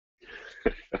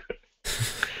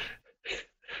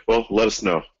Well, let us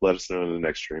know. Let us know in the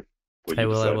next stream what I you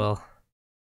will. I decide. will.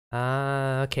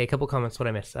 Okay, a couple comments. What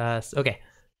I missed. Okay.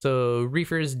 So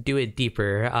reefers do it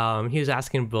deeper. He was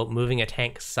asking about moving a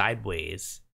tank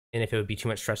sideways and if it would be too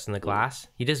much stress in the glass.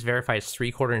 He just verified it's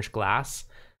 3/4 inch glass,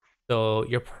 so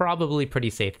you're probably pretty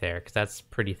safe there because that's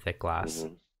pretty thick glass.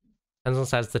 Hmm. Depends on the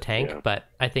size of the tank, Yeah. but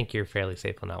I think you're fairly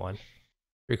safe on that one.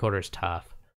 3/4 is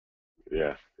tough.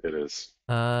 Yeah, it is.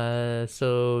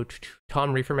 So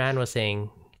Tom Reeferman was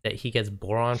saying that he gets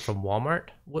boron from Walmart.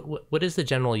 What is the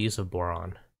general use of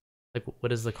boron? Like,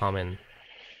 what is the common?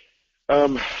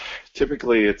 Um,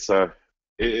 Typically, it's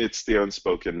the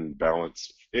unspoken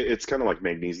balance. It's kind of like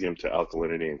magnesium to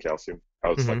alkalinity and calcium.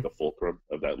 How it's Mm-hmm. like the fulcrum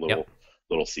of that Yep.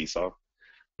 little seesaw.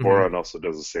 Mm-hmm. Boron also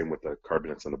does the same with the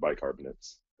carbonates and the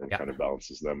bicarbonates and kind Yep. of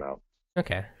balances them out.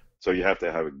 Okay. So you have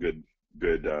to have a good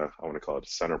I want to call it a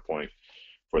center point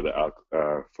for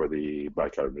for the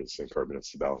bicarbonates and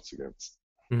carbonates to balance against.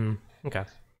 Mm-hmm. Okay.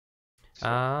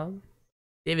 So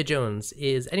David Jones,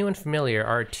 is anyone familiar?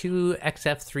 Are two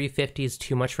XF350s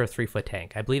too much for a 3 foot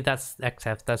tank? I believe that's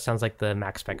XF. That sounds like the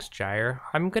max specs gyre.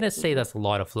 I'm gonna say that's a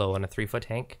lot of flow on a 3 foot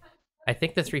tank. I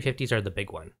think the 350s are the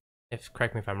big one. If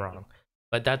correct me if I'm wrong,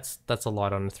 but that's a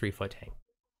lot on a 3 foot tank.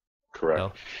 correct.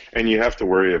 So. And you have to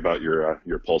worry about your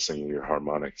pulsing and your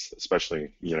harmonics,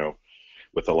 especially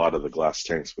with a lot of the glass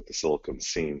tanks with the silicone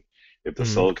seam. If the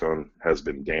Mm-hmm. silicone has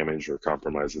been damaged or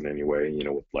compromised in any way,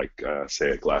 with like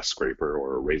say a glass scraper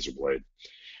or a razor blade,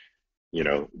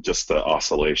 just the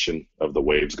oscillation of the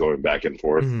waves going back and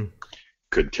forth Mm-hmm.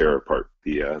 could tear apart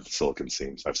the silicone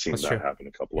seams. I've seen That's that true. happen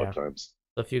a couple of Yeah. times.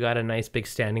 So if you got a nice big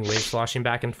standing wave sloshing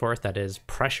back and forth, that is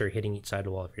pressure hitting each side of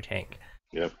the wall of your tank.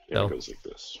 Yep, yeah, So it goes like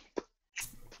this.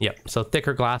 yep. So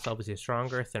thicker glass obviously is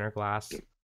stronger. Thinner glass Yep,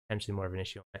 potentially more of an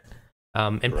issue on it.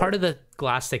 And part correct. of the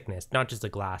glass thickness, not just the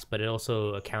glass, but it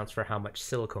also accounts for how much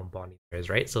silicone bonding there is,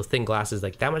 right? So thin glass is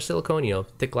like that much silicone,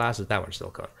 thick glass is that much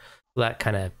silicone. So that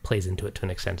kind of plays into it to an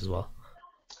extent as well.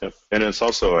 Yep. And it's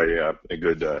also a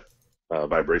good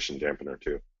vibration dampener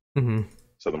too. Mm-hmm.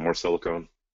 So the more silicone,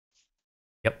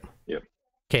 Yep. yep,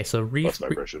 Okay, so less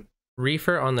vibration.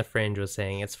 Reefer on the Fringe was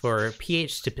saying it's for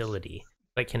pH stability,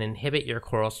 but can inhibit your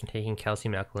corals from taking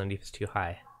calcium alkalinity if it's too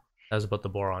high. That was about the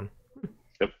boron.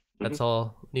 Yep. That's Hmm.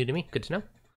 all new to me. Good to know.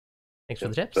 Thanks for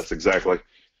Yep. the tips. That's exactly.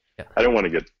 Yeah. I don't want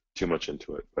to get too much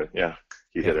into it, but yeah,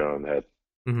 you hit Yeah. it on the head.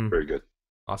 Mm-hmm. Very good.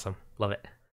 Awesome. Love it.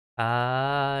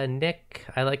 Nick,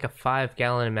 I like a 5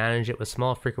 gallon and manage it with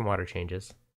small frequent water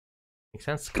changes. Makes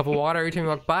sense. A cup of water every time you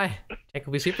walk by. Tank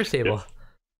will be super stable.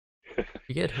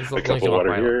 You good. As A long cup as of you walk water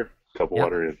by. here, a cup of Yep.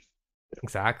 water in.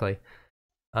 Exactly.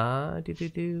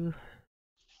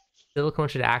 Silicone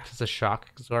should act as a shock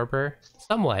absorber.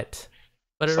 Somewhat.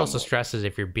 But it also Somewhat. stresses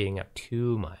if you're beating up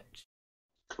too much.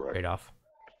 Correct. Trade off.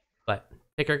 But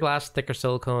thicker glass, thicker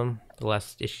silicone, the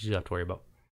less issues you have to worry about.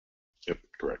 Yep,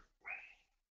 correct.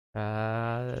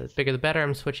 Bigger the better.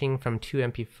 I'm switching from 2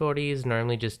 MP40s.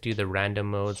 Normally just do the random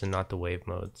modes and not the wave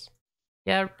modes.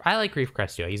 Yeah, I like Reef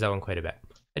Crestio. I use that one quite a bit.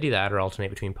 I do that or alternate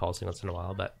between pulsing once in a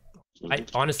while, but I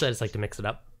honestly just like to mix it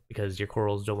up because your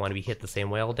corals don't want to be hit the same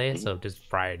way all day, so just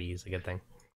variety is a good thing.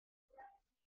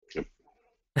 Yep.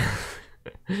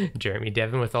 Jeremy,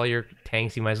 Devin, with all your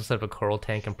tanks, you might as well set up a coral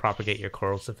tank and propagate your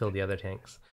corals to fill the other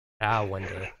tanks. One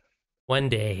day. One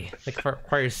day. Like, it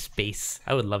requires space.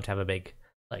 I would love to have a big,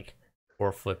 like,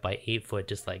 4 foot by 8 foot,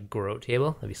 just like grow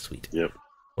table. That'd be sweet. Yep.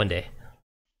 One day.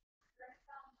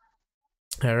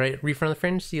 All right, Reef on the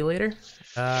Fringe. See you later.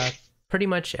 Pretty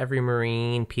much every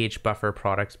marine pH buffer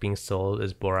product being sold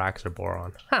is borax or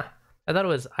boron. Huh. I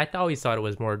always thought it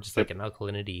was more just like an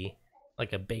alkalinity,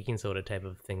 like a baking soda type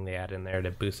of thing they add in there to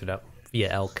boost it up via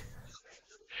elk.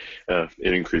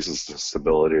 It increases the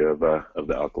stability of the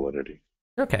alkalinity.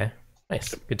 Okay,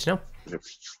 nice, good to know. Yep.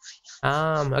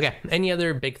 Okay, any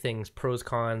other big things, pros,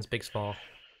 cons, big, small? What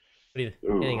do you,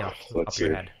 Ooh, anything else off let's of your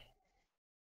see. head?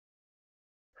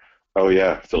 Oh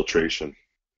yeah, filtration. Yeah.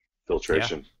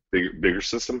 Filtration. Bigger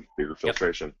system, bigger Yep.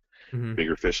 filtration. Mm-hmm.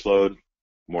 Bigger fish load,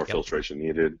 more Yep. filtration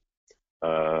needed.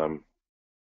 Um,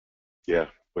 yeah,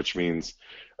 which means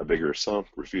a bigger sump,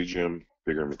 refugium,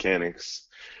 bigger mechanics,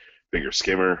 bigger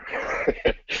skimmer.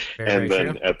 Very, very And true.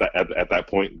 then at that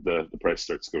point the price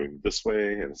starts going this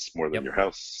way and it's more than Yep. your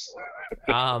house.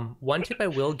 One tip I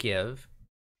will give: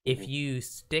 if Mhm, you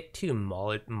stick to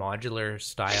modular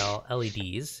style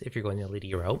LEDs, if you're going the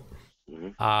LED route,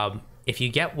 mhm. if you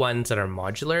get ones that are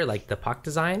modular, like the puck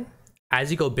design, as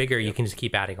you go bigger, you Yep, can just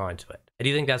keep adding on to it. I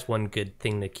do think that's one good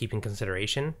thing to keep in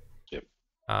consideration. yep.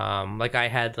 Like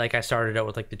I started out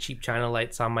with like the cheap China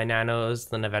lights on my Nanos,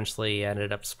 then eventually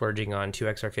ended up splurging on two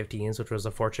XR15s, which was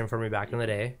a fortune for me back in the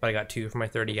day. But I got two for my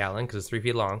 30 gallon because it's 3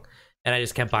 feet long, and I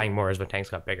just kept buying more as my tanks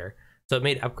got bigger. So it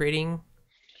made upgrading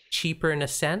cheaper in a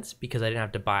sense because I didn't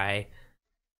have to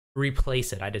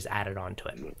replace it. I just added on to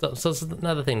it. So it's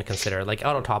another thing to consider. Like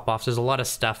auto top offs, there's a lot of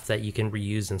stuff that you can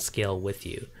reuse and scale with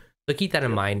you. So keep that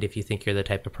in Yep, mind if you think you're the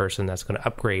type of person that's going to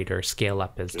upgrade or scale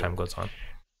up as yep, time goes on.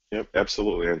 yep,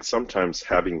 absolutely. And sometimes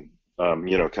having,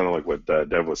 kind of like what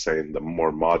Dev was saying, the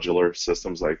more modular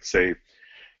systems, like say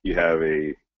you have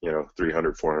a,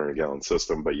 300, 400 gallon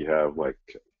system, but you have like,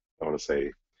 I want to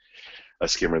say a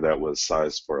skimmer that was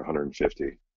sized for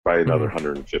 150, buy another Hmm.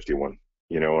 151.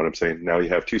 You know what I'm saying? Now you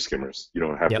have two skimmers. You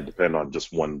don't have to Yep. depend on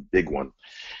just one big one.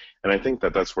 And I think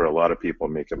that that's where a lot of people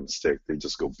make a mistake. They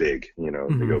just go big. They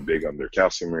Hmm. go big on their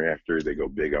calcium reactor. They go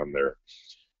big on their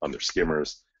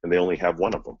skimmers, and they only have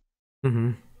one of them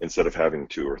Hmm. instead of having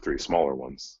two or three smaller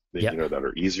ones. Yep. That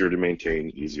are easier to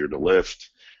maintain, easier to lift.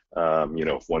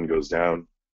 If one goes down,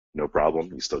 no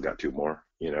problem. You still got two more.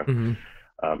 Hmm.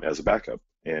 As a backup.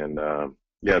 And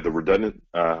yeah, the redundant,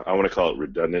 I want to call it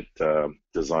redundant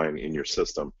design in your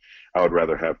system. I would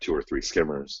rather have two or three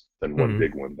skimmers than one Hmm.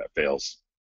 big one that fails.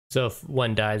 So if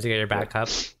one dies, you get your Yeah, backup.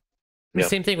 The yeah.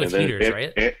 same thing with And then heaters,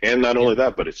 right? and not only Yep.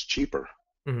 that, but it's cheaper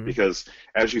Hmm. because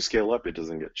as you scale up, it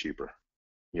doesn't get cheaper.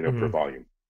 Per Hmm. volume,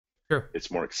 Sure. it's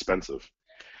more expensive.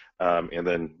 And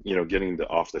then getting the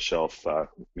off the shelf,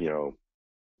 you know,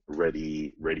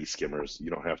 ready skimmers. You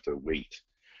don't have to wait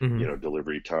Hmm.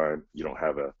 delivery time. You don't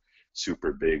have a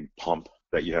super big pump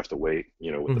that you have to wait,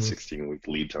 with the Hmm. 16-week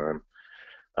lead time.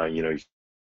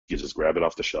 You just grab it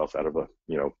off the shelf out of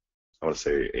I want to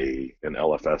say an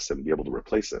LFS and be able to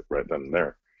replace it right then and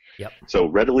there. Yep. So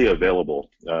readily available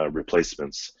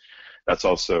replacements. That's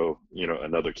also,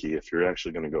 another key. If you're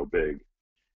actually going to go big,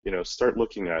 start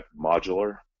looking at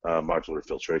modular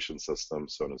filtration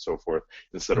systems, so on and so forth,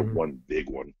 instead of Hmm. one big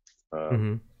one. Um,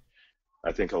 Hmm.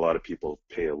 I think a lot of people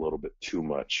pay a little bit too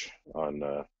much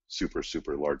on super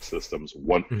large systems.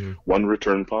 One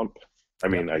return pump. I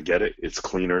mean, Yep. I get it. It's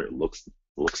cleaner. It looks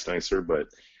nicer. But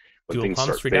when Dual things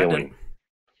pumps, start redundant. failing,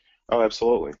 oh,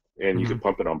 absolutely. And you can Hmm.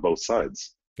 pump it on both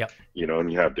sides. Yep.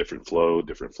 And you have different flow.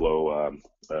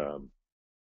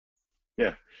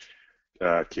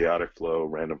 Yeah, chaotic flow,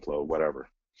 random flow, whatever.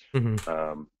 Hmm.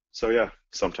 So yeah,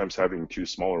 sometimes having two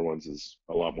smaller ones is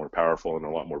a lot more powerful and a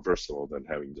lot more versatile than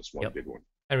having just one Yep. big one.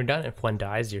 And redundant, if one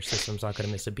dies, your system's not going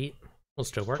to miss a beat. It'll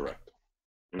still work. Correct.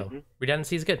 So Hmm.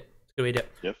 redundancy is good. It's a good way to do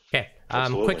it. Yep. Okay. Quick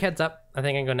Absolutely. heads up. I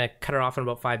think I'm going to cut her off in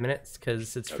about 5 minutes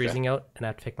because it's Okay. freezing out and I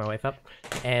have to pick my wife up.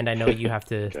 And I know you have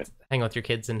to Okay. hang out with your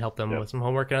kids and help them Yep. with some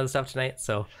homework and other stuff tonight.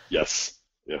 So, Yes.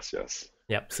 Yes. Yes.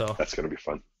 yep. So, That's gonna be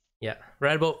fun. yeah, we're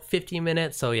at about 15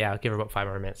 minutes. So, yeah, I'll give her about 5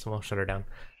 more minutes and we'll shut her down.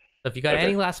 So, if you got Okay.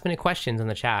 any last minute questions in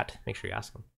the chat, make sure you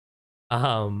ask them.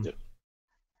 Um, Yep.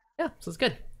 yeah, so it's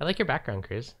good. I like your background,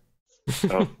 Chris.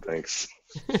 Oh, thanks.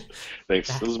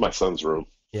 Thanks. This is my son's room.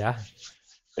 Yeah, Yeah.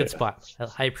 good spot.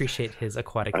 I appreciate his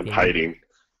aquatic I'm theme. hiding.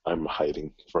 I'm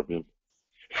hiding from him.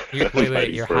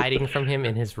 Wait, you're hiding from him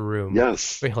in his room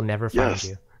Yes. where he'll never find Yes.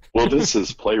 you. Well, this is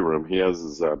his playroom. He has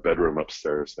his bedroom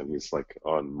upstairs, and he's like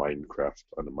on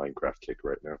a Minecraft kick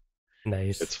right now.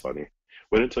 It's Nice. funny.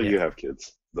 Wait until Yeah. you have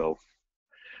kids. They'll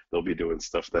be doing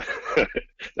stuff that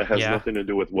that has Yeah, nothing to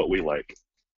do with what we like.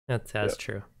 that's Yeah.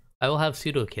 true. I will have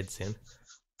pseudo kids soon.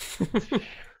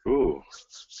 Ooh.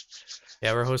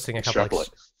 Yeah, we're hosting a couple Extrapolate.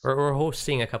 we're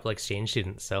hosting a couple exchange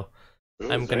students, so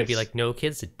Ooh, I'm gonna be nice. like no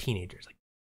kids to teenagers. Like,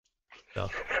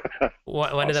 so one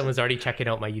of them Awesome. was already checking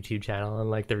out my YouTube channel and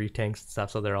like the retanks and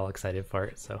stuff, so they're all excited for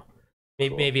it. So maybe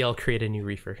Cool. maybe I'll create a new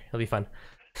reefer. It'll be fun.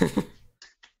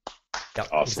 Yep,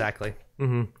 Awesome. exactly.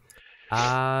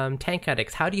 Tank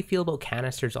addicts. How do you feel about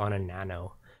canisters on a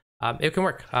Nano? It can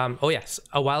work. Oh yes,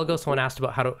 a while ago someone asked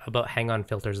about hang-on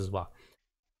filters as well.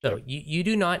 So you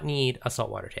do not need a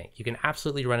saltwater tank. You can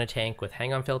absolutely run a tank with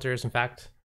hang-on filters. In fact,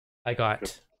 I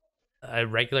got a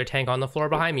regular tank on the floor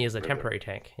behind me as a temporary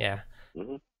tank. Yeah,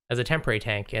 as a temporary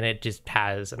tank, and it just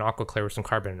has an aqua clear with some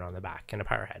carbon on the back and a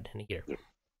power head and a heater.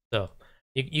 So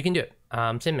you can do it.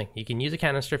 Same thing. You can use a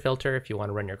canister filter if you want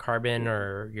to run your carbon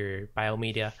or your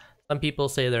biomedia. Some people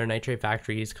say they're nitrate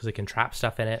factories because it can trap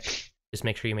stuff in it. Just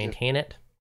make sure you maintain it.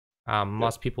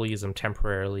 Most people use them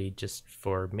temporarily just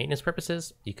for maintenance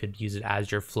purposes. You could use it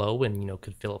as your flow and,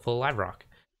 could fill it full of live rock.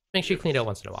 Make sure you clean it out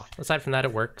once in a while. Aside from that,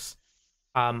 it works.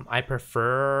 I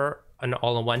prefer an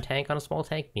all-in-one tank on a small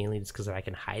tank, mainly just because I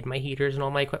can hide my heaters and all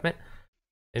my equipment.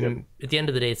 And at the end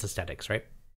of the day, it's aesthetics, right?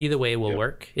 Either way will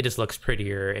work. It just looks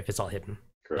prettier if it's all hidden.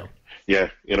 Correct. So. Yeah,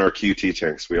 in our QT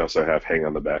tanks, we also have hang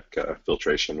on the back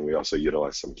filtration. We also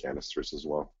utilize some canisters as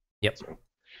well. Yep. So.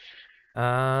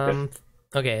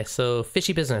 Okay, so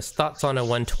fishy business. Thoughts on a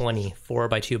 120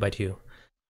 4x2x2?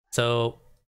 So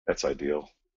that's ideal.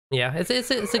 Yeah, it's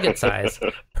a good size.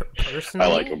 Personally, I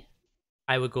like them.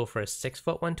 I would go for a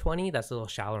 6-foot 120. That's a little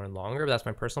shallower and longer, but that's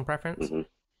my personal preference.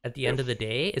 At the end of the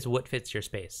day, is what fits your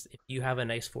space. If you have a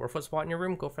nice 4-foot spot in your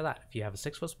room, go for that. If you have a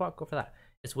 6-foot spot, go for that.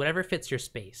 It's whatever fits your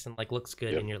space and looks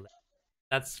good in your life.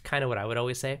 That's kind of what I would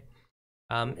always say.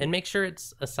 And make sure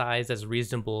it's a size that's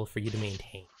reasonable for you to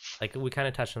maintain. Like we kind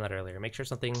of touched on that earlier. Make sure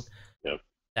something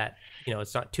that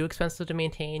it's not too expensive to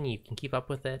maintain. You can keep up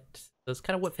with it. So it's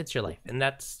kind of what fits your life, and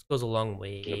that goes a long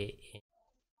way in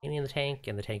maintaining the tank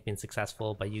and the tank being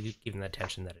successful by you giving the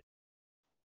attention that it.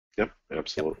 Yep,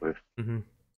 absolutely.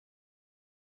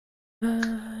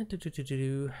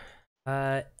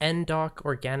 NDoc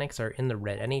organics are in the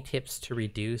red. Any tips to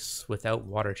reduce without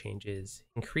water changes?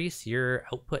 Increase your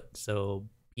output. So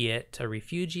be it a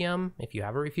refugium, if you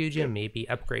have a refugium, maybe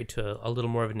upgrade to a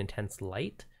little more of an intense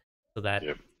light so that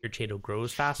your chaeto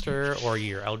grows faster, or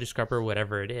your algae scrubber,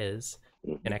 whatever it is,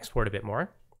 and export a bit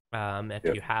more. If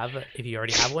you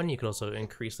already have one, you can also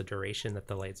increase the duration that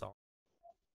the light's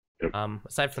on.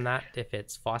 Aside from that, if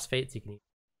it's phosphates, you can use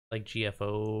like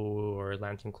GFO or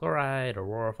lanthanum chloride or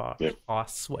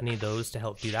Rorophos, any of those to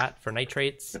help do that. For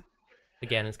nitrates,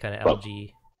 again, it's kind of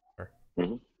algae.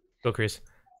 Go, Chris.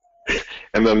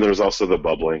 And then there's also the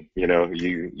bubbling.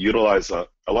 You utilize a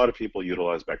lot of people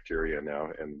utilize bacteria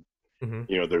now, and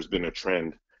there's been a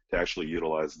trend to actually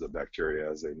utilize the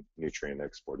bacteria as a nutrient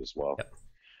export as well.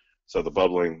 So the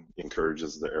bubbling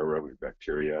encourages the aerobic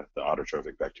bacteria, the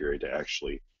autotrophic bacteria, to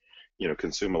actually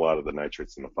consume a lot of the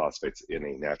nitrates and the phosphates in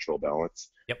a natural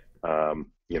balance. In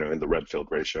the red field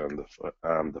ratio.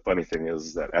 And the funny thing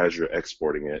is that as you're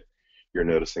exporting it, you're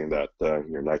noticing that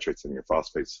your nitrates and your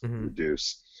phosphates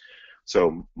reduce.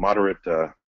 So moderate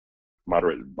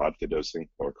vodka dosing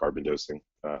or carbon dosing.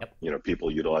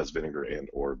 People utilize vinegar and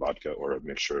or vodka or a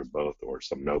mixture of both, or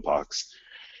some Nopox.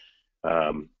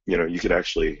 You could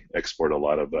actually export a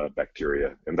lot of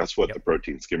bacteria, and that's what the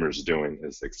protein skimmer is doing.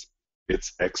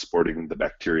 It's exporting the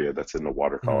bacteria that's in the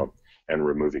water column and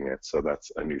removing it. So that's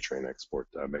a nutrient export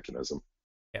mechanism.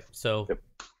 So,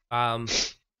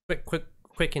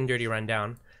 quick and dirty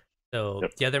rundown. So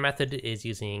the other method is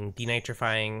using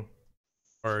denitrifying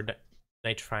or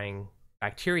nitrifying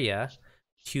bacteria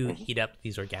to heat up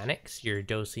these organics. You're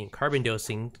carbon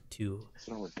dosing to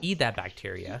feed that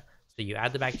bacteria. So you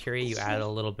add the bacteria, you add a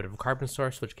little bit of a carbon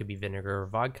source, which could be vinegar or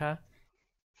vodka.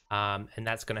 And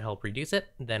that's going to help reduce it.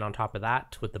 Then on top of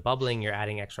that, with the bubbling, you're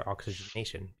adding extra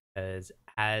oxygenation, because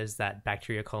as that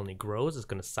bacteria colony grows, it's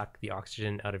going to suck the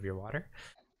oxygen out of your water.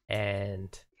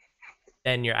 And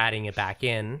then you're adding it back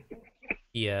in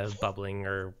via bubbling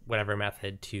or whatever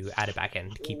method to add it back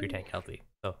in to keep your tank healthy.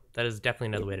 So that is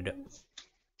definitely another way to do it.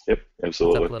 Yep,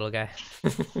 absolutely. What's up, little guy?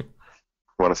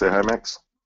 Want to say hi, Max?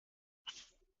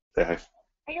 Say hi.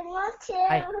 I don't want to.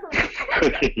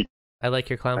 Hi. I like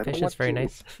your clownfish. It's very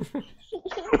nice.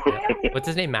 What's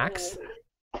his name? Max?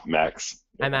 Max.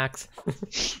 Hi, Max.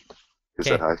 He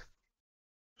said hi.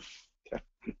 Okay.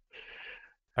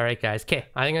 All right, guys. Okay,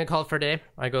 I'm going to call it for today.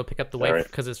 I go pick up the wife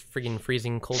because it's freaking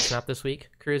freezing cold snap this week.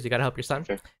 Cruz, you got to help your son.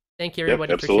 Thank you,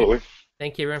 everybody.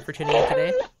 Thank you, everyone, for tuning in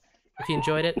today. If you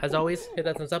enjoyed it, as always, hit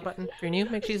that thumbs up button. If you're new,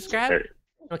 make sure you subscribe.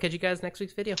 I'll catch you guys next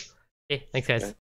week's video. Okay, thanks, guys.